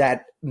 because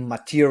that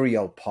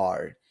material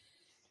part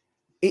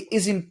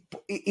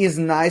is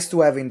nice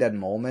to have in that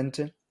moment,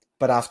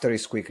 but after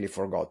it's quickly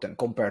forgotten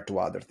compared to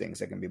other things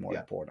that can be more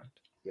important.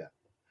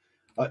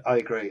 I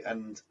agree.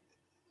 And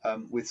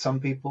with some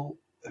people,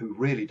 who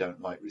really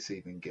don't like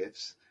receiving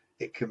gifts,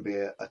 it can be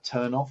a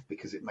turn off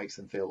because it makes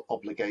them feel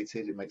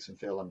obligated. It makes them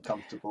feel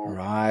uncomfortable.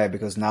 Right,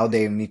 because now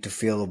they need to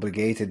feel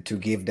obligated to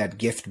give that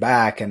gift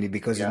back, and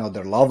because it's Yeah, not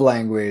their love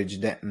language,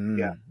 then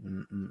yeah.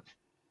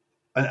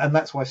 And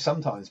that's why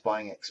sometimes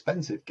buying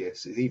expensive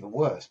gifts is even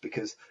worse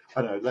because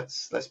I don't know.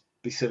 Let's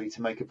be silly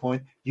to make a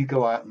point. You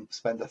go out and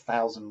spend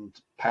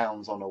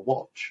 £1,000 on a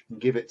watch and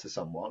give it to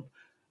someone,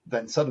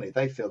 then suddenly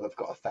they feel they've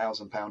got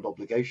 £1,000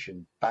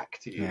 obligation back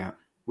to you, yeah,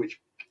 which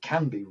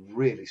can be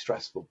really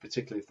stressful,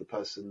 particularly if the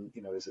person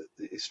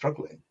is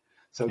struggling.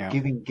 So yeah,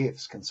 giving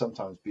gifts can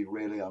sometimes be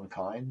really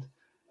unkind,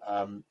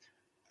 um,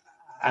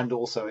 and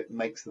also it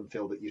makes them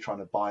feel that you're trying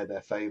to buy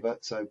their favour.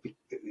 So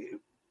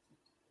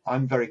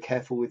I'm very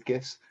careful with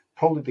gifts,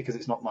 probably because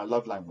it's not my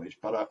love language,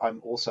 but I'm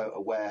also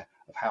aware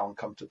of how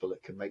uncomfortable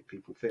it can make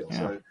people feel. yeah.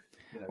 So,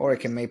 Or it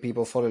can make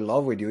people fall in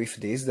love with you if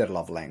it is their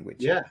love language.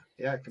 yeah,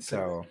 yeah, completely.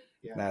 So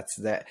Yeah, that's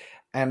that.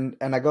 And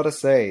I gotta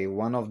say,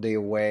 one of the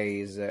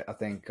ways I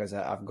think, because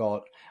I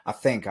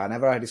think I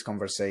never had this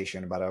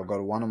conversation, but I've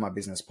got one of my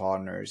business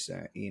partners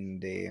in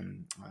the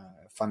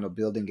funnel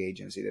building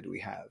agency that we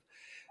have,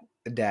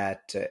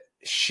 that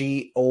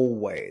she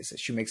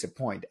makes a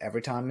point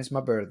every time it's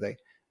my birthday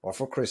or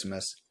for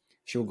Christmas,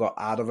 she'll go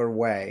out of her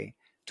way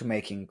to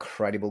make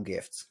incredible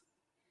gifts.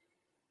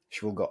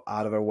 She will go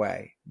out of her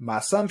way. My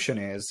assumption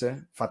is,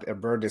 in fact, her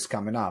birthday is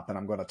coming up and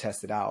I'm going to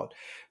test it out.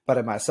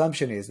 But my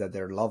assumption is that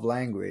their love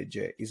language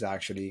is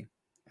actually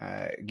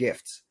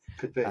gifts.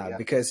 could be. Yeah,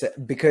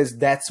 Because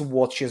that's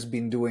what she's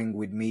been doing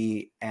with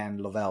me and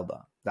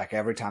Lovelda. Like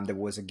every time there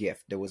was a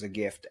gift,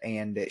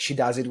 and she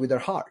does it with her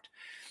heart.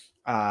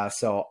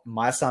 So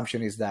my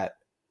assumption is that,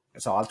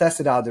 so I'll test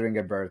it out during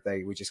her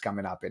birthday, which is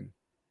coming up in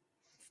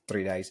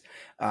 3 days.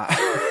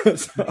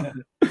 So,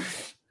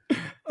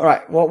 all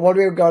right. What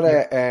we've got?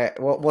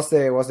 What's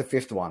the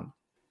fifth one?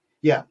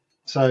 yeah.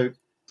 So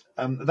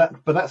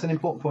but that's an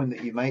important point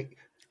that you make.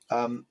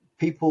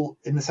 People,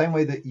 in the same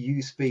way that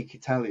you speak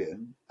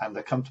Italian and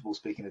are comfortable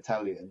speaking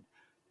Italian,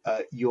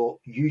 you're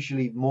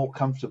usually more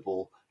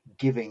comfortable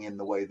giving in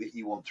the way that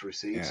you want to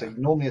receive. Yeah. So you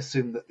normally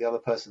assume that the other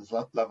person's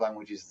love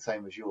language is the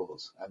same as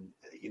yours, and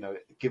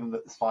given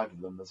that there's 5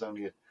 of them, there's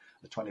only a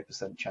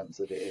 20% chance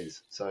that it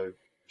is. So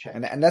check.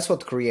 And that's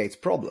what creates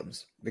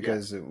problems,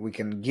 because we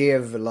can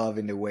give love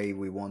in the way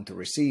we want to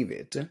receive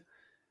it,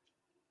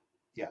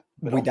 Yeah,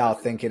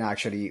 without thinking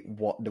actually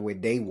what the way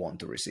they want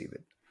to receive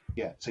it.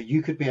 Yeah, so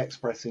you could be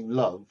expressing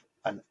love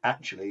and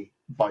actually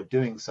by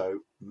doing so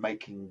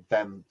making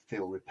them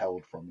feel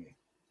repelled from you.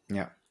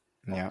 Yeah.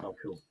 Yeah. Oh,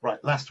 cool. Right,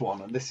 last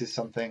one, and this is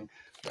something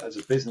that as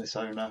a business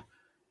owner,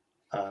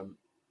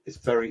 it's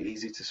very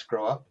easy to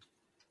screw up,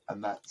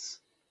 and that's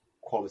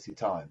quality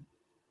time.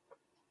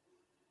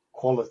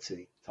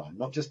 Quality time,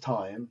 not just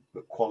time,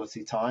 but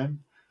quality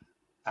time.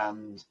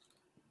 And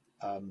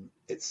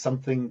it's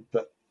something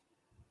that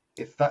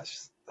if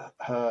that's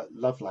her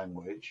love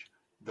language,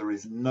 there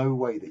is no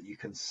way that you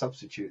can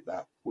substitute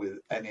that with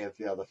any of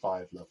the other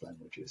 5 love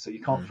languages. So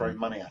you can't throw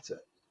money at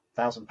it.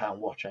 £1,000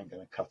 watch ain't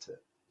going to cut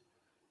it.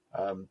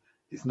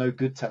 It's no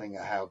good telling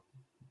her how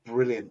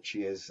brilliant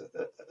she is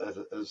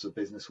as a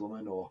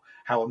businesswoman, or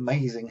how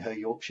amazing her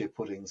Yorkshire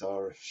puddings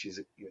are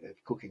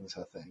if cooking's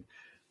her thing.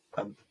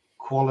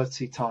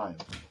 Quality time.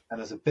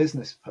 And as a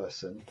business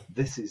person,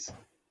 this is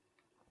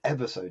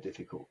ever so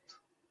difficult,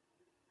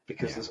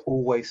 because there's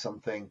always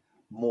something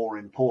more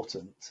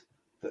important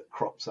that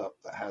crops up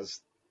that has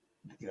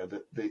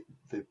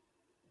the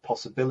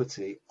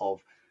possibility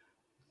of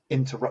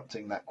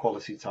interrupting that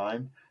quality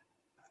time.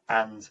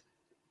 And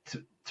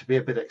to be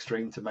a bit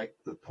extreme, to make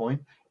the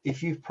point,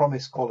 if you've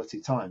promised quality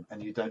time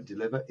and you don't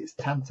deliver, it's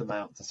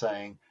tantamount to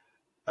saying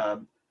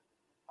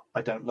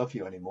I don't love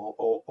you anymore,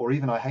 or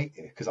even I hate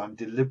you, because I'm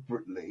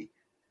deliberately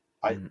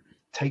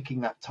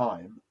taking that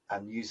time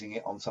and using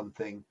it on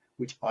something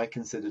which I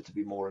consider to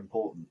be more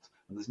important.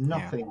 And there's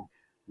nothing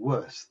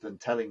worse than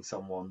telling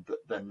someone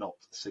that they're not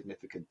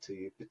significant to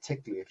you,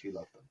 particularly if you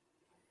love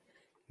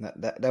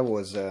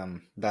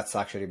them. That's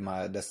actually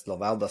that's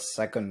Lovelda's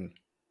second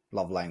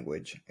love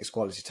language, is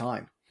quality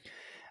time.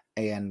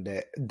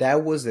 And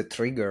that was the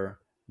trigger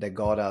that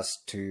got us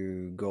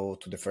to go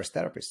to the first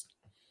therapist.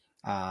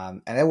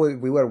 And then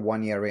we were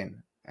 1 year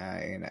in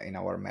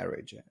our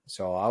marriage.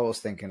 So I was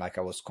thinking like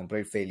I was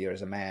complete failure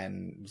as a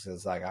man.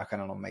 It's like, I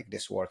cannot make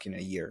this work in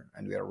a year,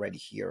 and we are already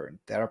here in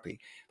therapy.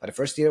 But the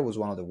first year was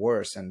one of the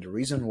worst. And the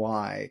reason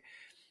why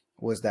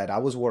was that I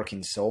was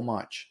working so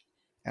much.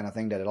 And I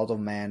think that a lot of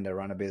men that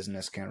run a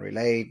business can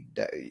relate,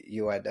 that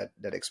you had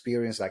that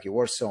experience, like you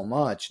work so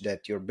much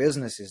that your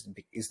business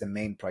is the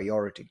main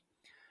priority,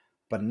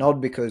 but not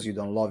because you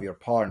don't love your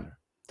partner.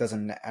 It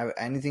doesn't have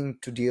anything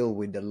to deal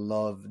with the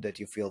love that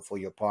you feel for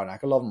your partner. I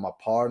can love my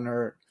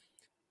partner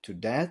to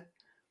death,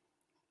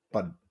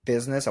 but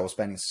business, I was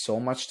spending so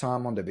much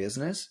time on the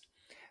business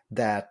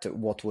that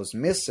what was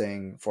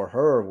missing for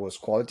her was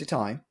quality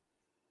time,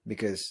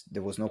 because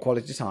there was no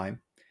quality time.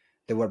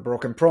 There were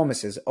broken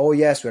promises. Oh,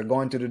 yes, we're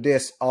going to do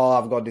this. Oh,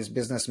 I've got this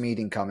business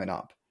meeting coming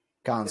up.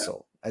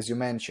 Cancel. As you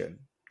mentioned,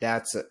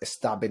 that's a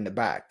stab in the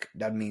back.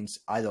 That means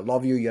I don't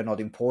love you, you're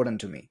not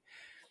important to me.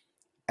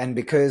 And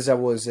because I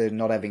was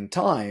not having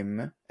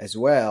time as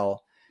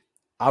well,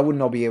 I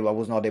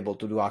was not able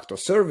to do actor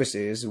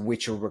services,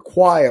 which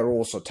require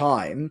also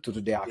time to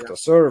do the actor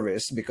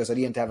service, because I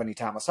didn't have any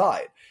time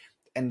aside.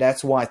 And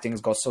that's why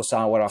things got so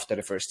sour after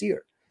the first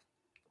year.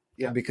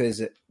 Yeah.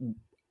 Because I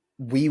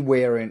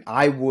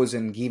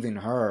wasn't giving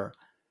her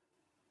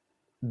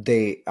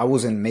I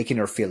wasn't making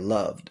her feel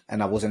loved,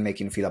 and I wasn't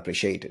making her feel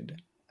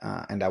appreciated.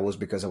 And that was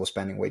because I was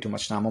spending way too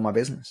much time on my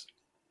business.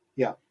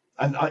 Yeah.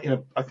 And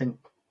I think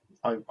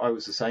I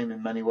was the same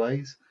in many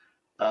ways.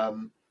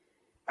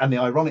 And the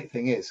ironic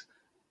thing is,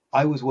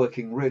 I was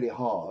working really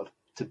hard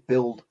to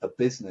build a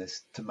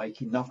business to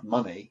make enough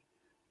money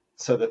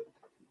so that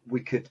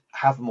we could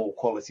have more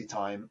quality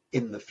time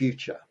in the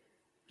future.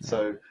 Yeah.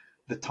 So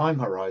the time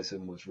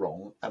horizon was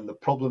wrong. And the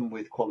problem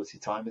with quality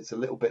time, it's a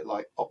little bit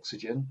like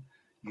oxygen.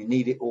 You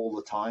need it all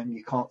the time.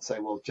 You can't say,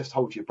 well, just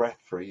hold your breath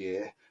for a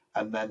year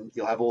and then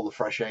you'll have all the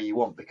fresh air you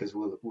want because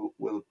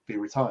we'll be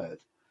retired.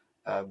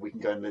 We can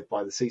go and live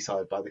by the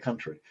seaside, by the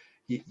country.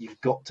 You've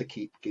got to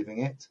keep giving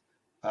it.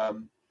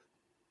 I'm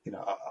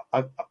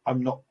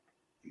not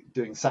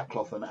doing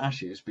sackcloth and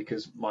ashes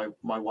because my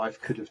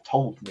wife could have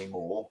told me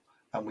more,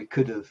 and we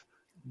could have,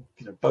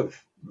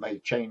 both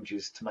made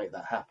changes to make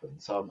that happen.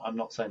 So I'm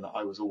not saying that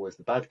I was always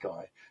the bad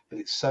guy, but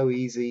it's so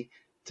easy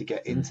to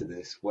get into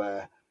this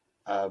where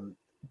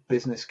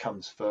business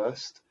comes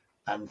first,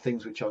 and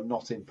things which are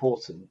not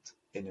important,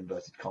 in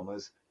inverted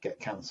commas, get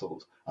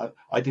cancelled.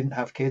 I didn't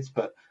have kids,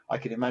 but I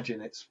can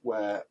imagine it's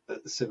where the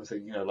similar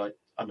thing, like,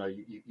 I know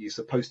you're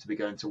supposed to be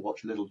going to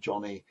watch little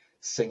Johnny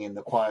sing in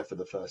the choir for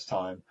the first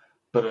time,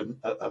 but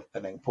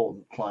an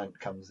important client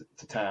comes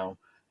to town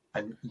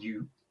and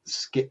you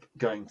skip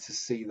going to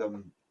see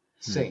them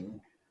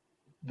sing,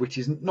 which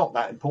is not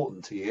that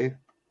important to you,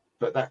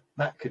 but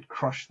that could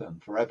crush them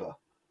forever,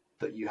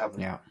 that you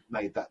haven't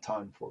made that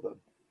time for them.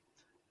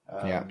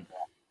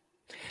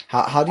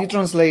 How do you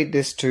translate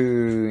this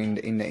to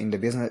in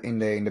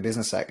the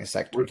business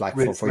sector, like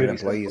for your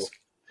employees?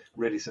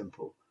 Really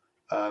simple.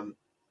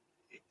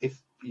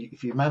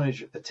 If you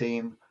manage a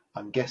team,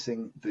 I'm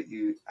guessing that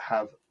you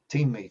have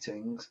team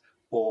meetings,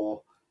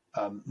 or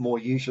more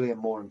usually and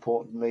more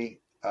importantly,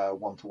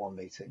 one-to-one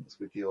meetings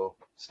with your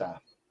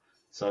staff.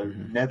 So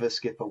never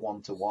skip a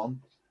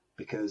one-to-one,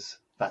 because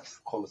that's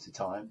quality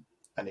time,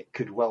 and it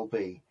could well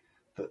be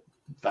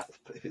that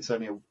if it's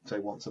only say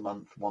once a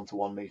month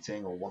one-to-one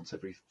meeting, or once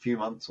every few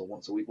months, or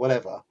once a week,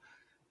 whatever,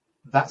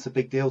 that's a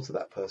big deal to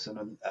that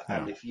person.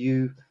 And if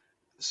you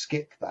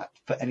skip that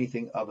for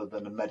anything other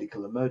than a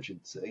medical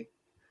emergency,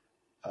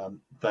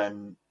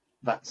 then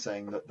that's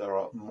saying that there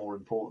are more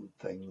important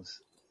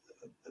things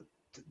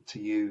to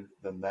you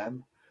than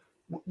them,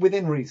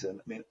 within reason.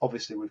 I mean,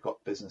 obviously we've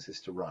got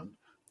businesses to run,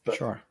 but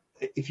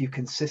if you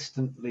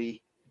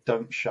consistently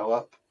don't show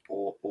up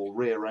or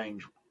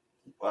rearrange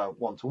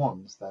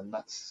one-to-ones, then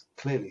that's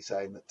clearly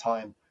saying that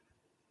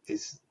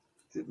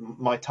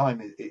my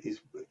time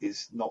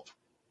is not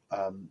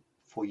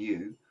for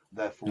you,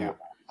 therefore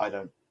I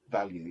don't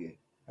value you.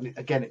 And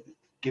again,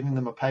 giving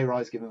them a pay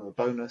rise, giving them a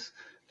bonus,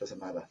 doesn't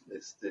matter.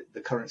 It's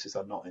the currencies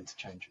are not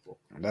interchangeable.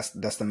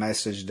 That's the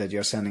message that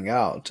you're sending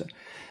out.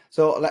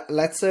 So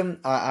let's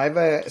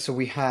so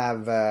we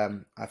have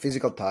a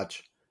physical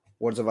touch,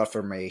 words of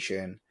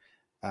affirmation,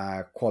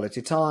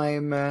 quality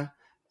time,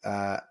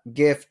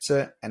 gifts,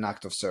 and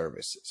act of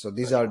service. So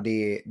these are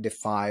the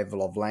 5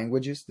 love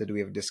languages that we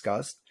have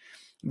discussed.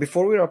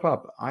 Before we wrap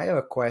up, I have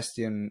a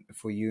question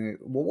for you.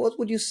 What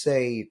would you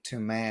say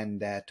to men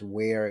that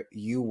where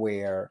you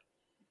were,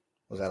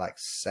 was that like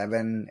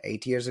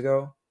 7-8 years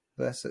ago?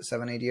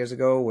 7-8 years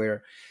ago,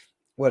 where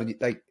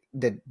like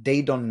that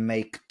they don't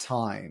make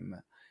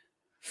time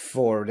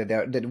for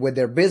that with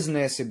their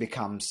business, it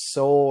becomes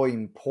so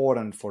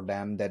important for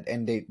them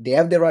and they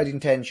have the right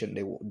intention,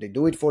 they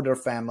do it for their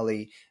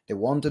family, they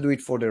want to do it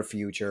for their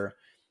future,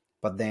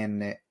 but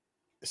then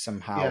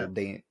somehow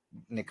they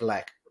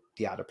neglect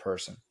the other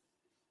person.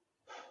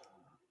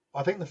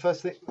 I think the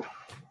first thing,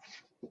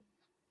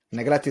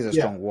 neglect is a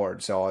strong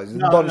word, so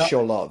don't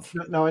show love.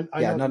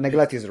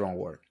 Neglect is the wrong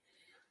word.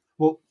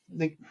 Well,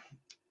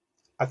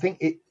 I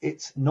think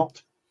it's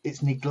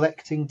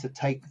neglecting to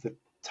take the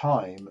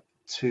time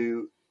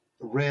to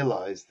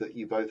realize that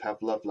you both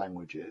have love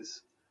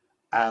languages,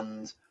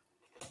 and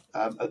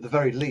at the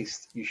very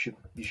least you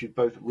should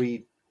both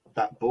read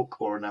that book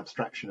or an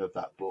abstraction of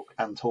that book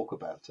and talk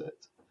about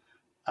it.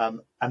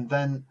 And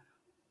then,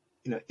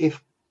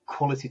 if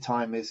quality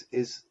time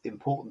is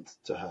important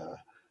to her,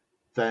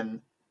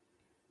 then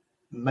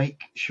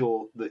make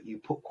sure that you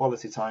put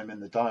quality time in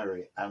the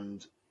diary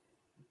and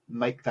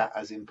make that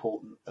as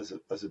important as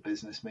a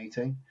business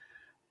meeting.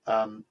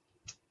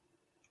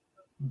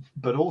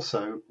 But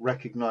also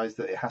recognize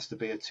that it has to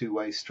be a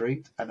two-way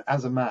street. And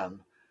as a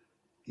man,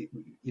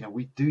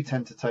 we do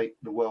tend to take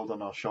the world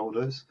on our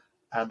shoulders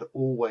and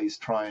always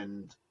try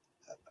and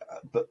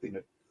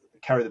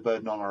carry the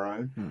burden on our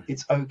own.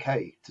 It's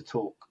okay to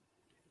talk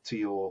to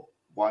your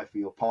wife or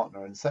your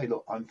partner and say,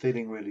 look, I'm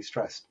feeling really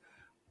stressed.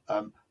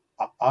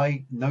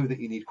 I know that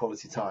you need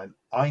quality time.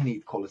 I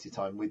need quality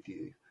time with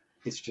you.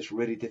 It's just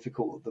really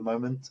difficult at the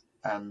moment.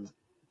 And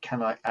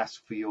can I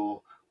ask for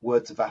your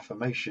words of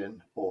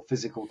affirmation or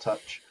physical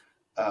touch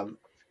um,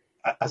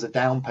 as a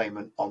down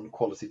payment on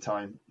quality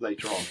time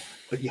later on?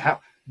 But you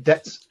have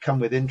debts come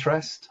with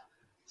interest.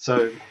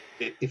 So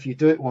if you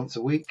do it once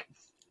a week,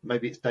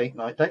 maybe it's date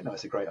night. Date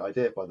night's a great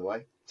idea, by the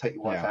way. Take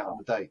your wife Yeah. out on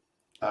a date.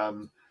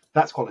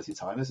 That's quality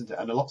time, isn't it?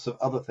 And lots of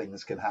other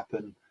things can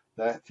happen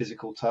there.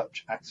 Physical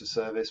touch, acts of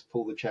service,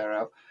 pull the chair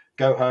out,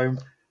 go home,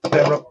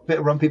 bit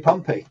of rumpy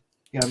pumpy.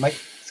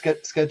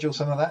 Schedule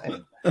some of that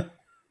in.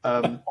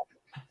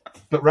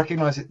 But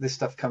recognize that this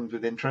stuff comes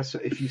with interest. So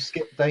if you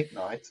skip date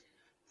night,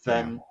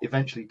 then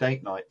eventually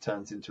date night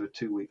turns into a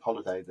 2-week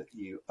holiday that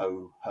you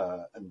owe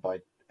her and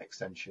by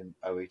extension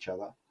owe each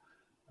other.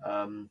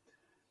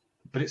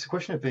 But it's a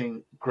question of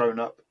being grown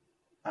up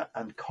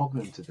and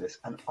cognizant of this.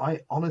 And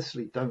I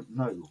honestly don't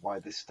know why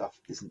this stuff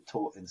isn't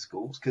taught in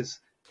schools, because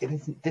it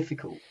isn't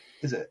difficult,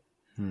 is it?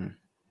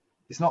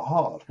 It's not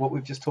hard. What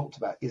we've just talked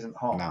about isn't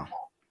hard. No.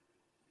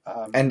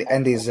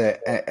 And is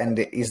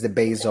the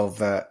base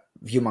of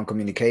human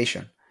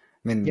communication.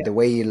 I mean, the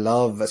way you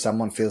love,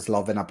 someone feels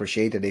loved and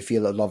appreciated. They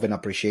feel loved and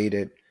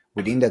appreciated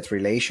within that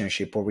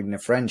relationship or within a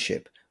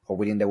friendship or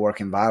within the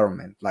work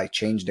environment. Like,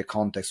 change the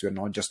context. We're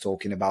not just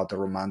talking about a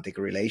romantic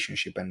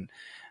relationship,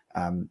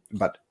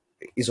 but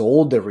it's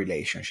all the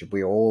relationship.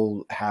 We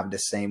all have the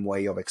same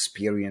way of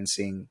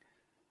experiencing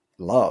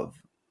love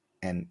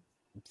and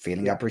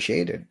feeling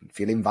appreciated,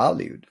 feeling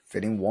valued,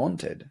 feeling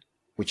wanted,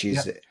 which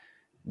is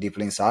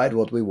deeply inside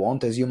what we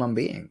want as human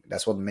beings.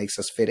 That's what makes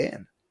us fit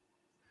in.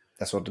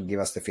 That's what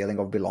gives us the feeling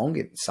of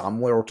belonging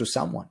somewhere or to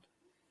someone.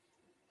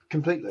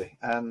 Completely.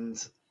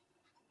 And,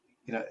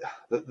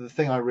 the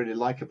thing I really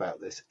like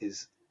about this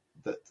is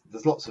that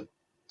there's lots of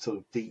sort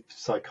of deep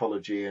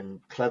psychology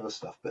and clever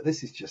stuff, but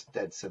this is just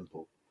dead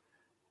simple.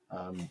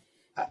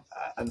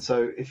 And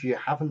so if you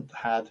haven't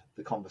had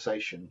the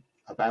conversation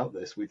about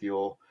this with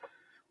your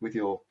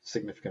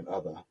significant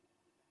other,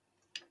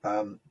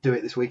 do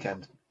it this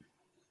weekend.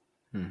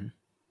 Mm-hmm.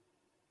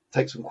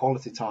 Take some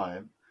quality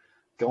time,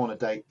 go on a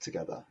date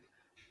together,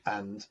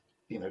 and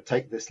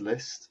take this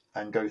list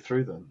and go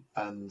through them.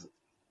 And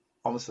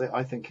honestly,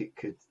 I think it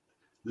could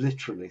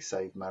literally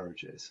save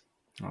marriages.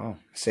 Oh,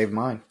 save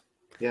mine.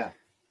 Yeah.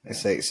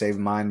 Save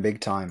mine big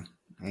time.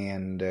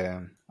 And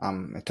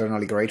I'm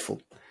eternally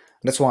grateful.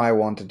 That's why I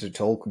wanted to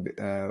talk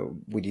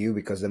with you,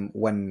 because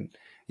when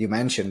you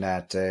mentioned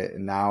that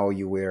now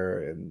you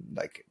were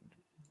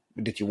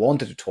that you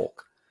wanted to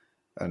talk,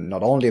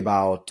 not only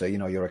about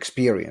your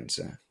experience,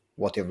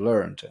 what you've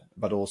learned,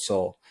 but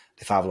also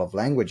the 5 love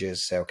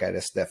languages. Okay,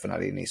 this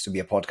definitely needs to be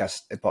a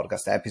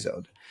podcast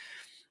episode.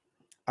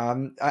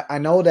 I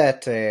know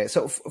that.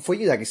 So for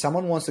you, like, if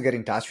someone wants to get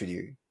in touch with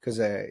you, because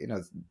there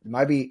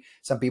might be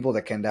some people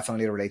that can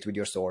definitely relate with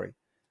your story,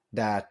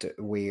 that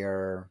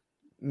where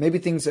maybe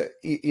things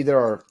either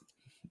are,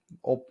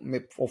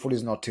 hopefully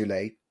it's not too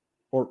late,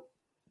 or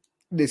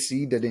they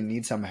see that they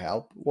need some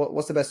help.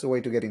 What's the best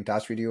way to get in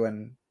touch with you,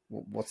 and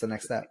what's the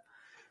next step?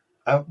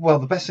 Well,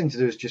 the best thing to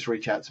do is just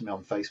reach out to me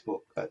on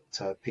Facebook at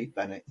Pete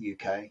Bennett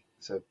UK.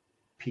 So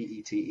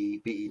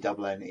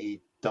PETEBENNETT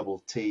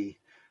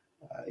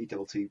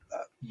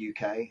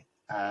UK,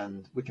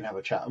 and we can have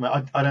a chat. I mean,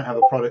 I don't have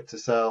a product to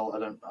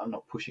sell. I'm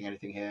not pushing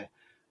anything here,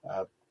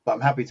 but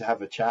I'm happy to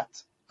have a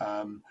chat.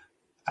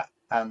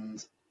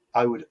 And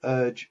I would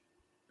urge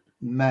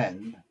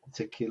men,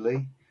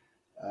 particularly,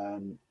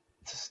 to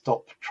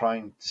stop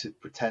trying to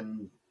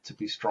pretend to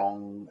be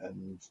strong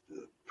and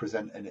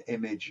present an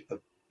image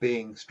of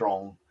being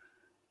strong,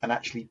 and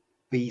actually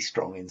be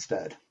strong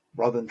instead,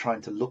 rather than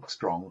trying to look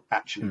strong.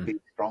 Actually be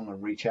strong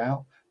and reach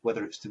out,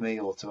 whether it's to me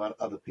or to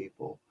other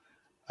people,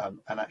 and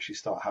actually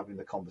start having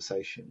the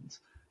conversations,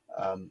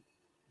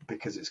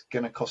 because it's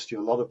going to cost you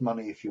a lot of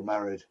money if you're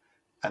married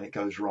and it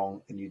goes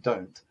wrong and you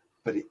don't,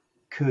 but it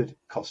could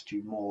cost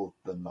you more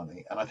than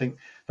money. And I think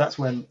that's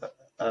when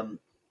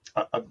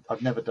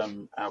I've never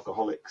done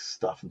alcoholic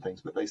stuff and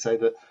things, but they say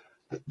that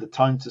the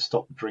time to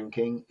stop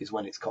drinking is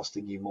when it's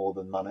costing you more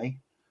than money.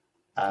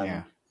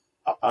 And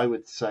I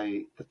would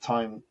say the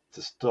time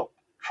to stop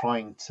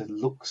trying to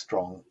look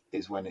strong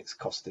is when it's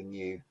costing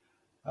you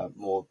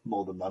more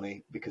than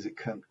money, because it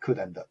could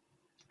end up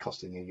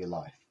costing you your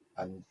life.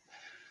 And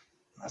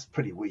that's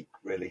pretty weak,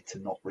 really, to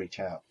not reach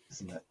out,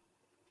 isn't it?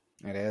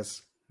 It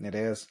is.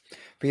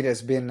 Peter,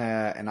 it's been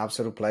an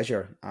absolute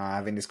pleasure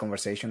having this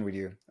conversation with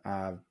you.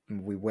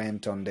 We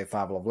went on the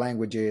 5 love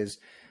languages,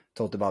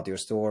 talked about your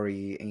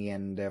story,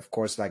 and of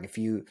course, like, if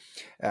you're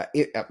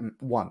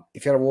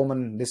a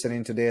woman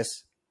listening to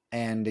this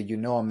and you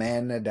know a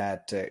man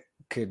that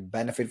could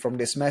benefit from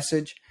this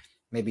message,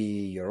 maybe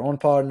your own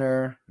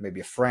partner,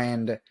 maybe a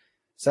friend,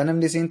 send them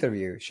this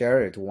interview,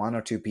 share it to 1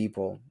 or 2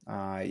 people.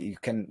 You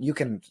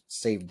can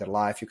save their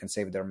life, you can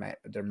save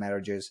their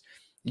marriages.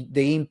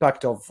 The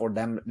impact for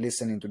them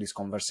listening to this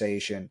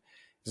conversation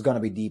is going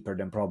to be deeper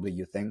than probably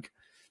you think.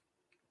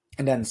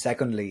 And then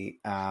secondly,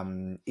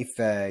 if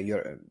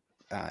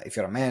if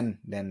you're a man,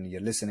 then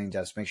you're listening,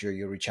 just make sure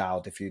you reach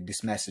out if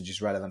this message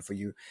is relevant for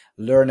you.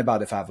 Learn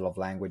about the 5 love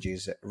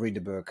languages, read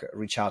the book,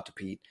 reach out to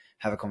Pete,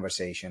 have a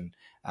conversation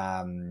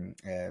in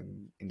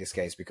this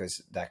case,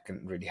 because that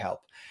can really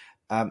help.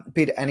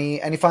 Pete,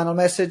 any final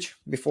message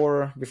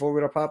before we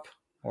wrap up?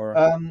 Or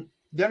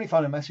the only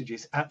final message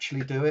is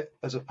actually do it,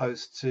 as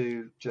opposed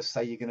to just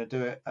say you're going to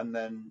do it and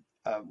then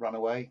run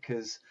away,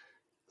 because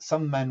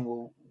some men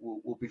will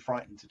be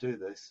frightened to do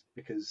this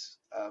because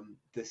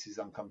this is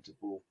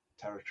uncomfortable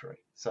territory.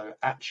 So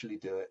actually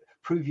do it.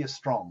 Prove you're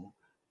strong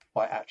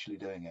by actually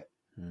doing it.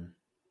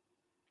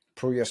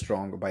 Prove you're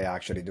strong by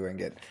actually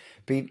doing it.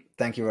 Pete,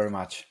 thank you very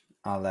much.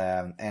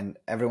 And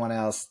everyone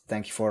else,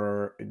 thank you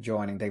for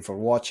joining, thank you for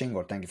watching,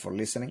 or thank you for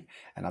listening.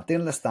 And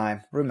until next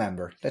time,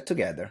 remember that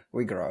together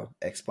we grow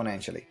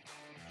exponentially.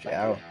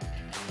 Ciao.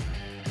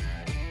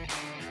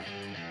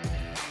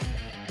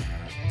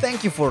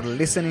 Thank you for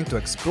listening to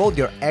Explode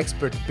Your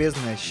Expert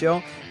Business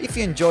Show. If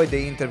you enjoyed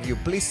the interview,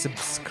 please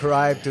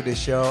subscribe to the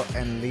show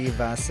and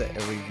leave us a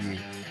review.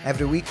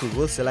 Every week we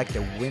will select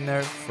a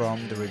winner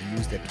from the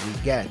reviews that we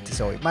get.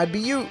 So it might be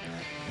you.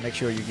 Make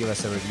sure you give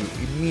us a review.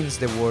 It means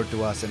the world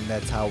to us, and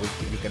that's how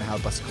you can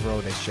help us grow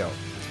the show.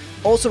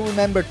 Also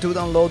remember to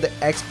download the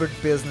Expert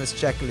Business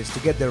Checklist to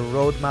get the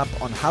roadmap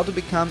on how to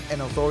become an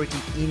authority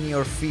in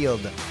your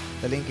field.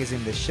 The link is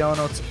in the show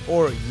notes,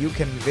 or you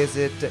can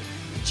visit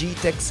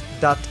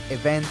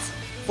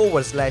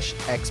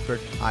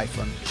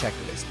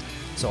gtex.events/expert-checklist.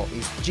 So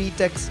it's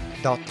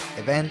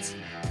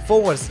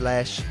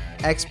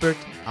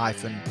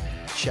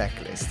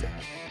gtex.events/expert-checklist.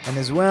 And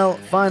as well,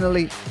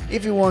 finally,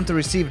 if you want to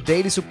receive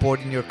daily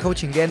support in your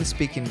coaching and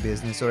speaking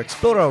business, or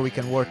explore how we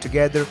can work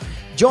together,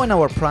 join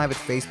our private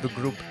Facebook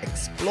group,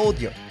 Explode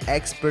Your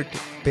Expert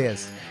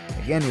Biz.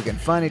 Again, you can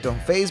find it on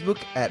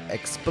Facebook at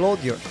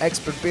Explode Your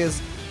Expert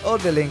Biz, or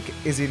the link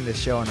is in the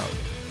show notes.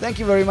 Thank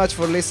you very much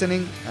for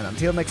listening, and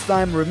until next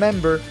time,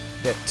 remember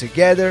that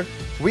together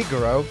we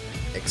grow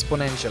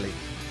exponentially.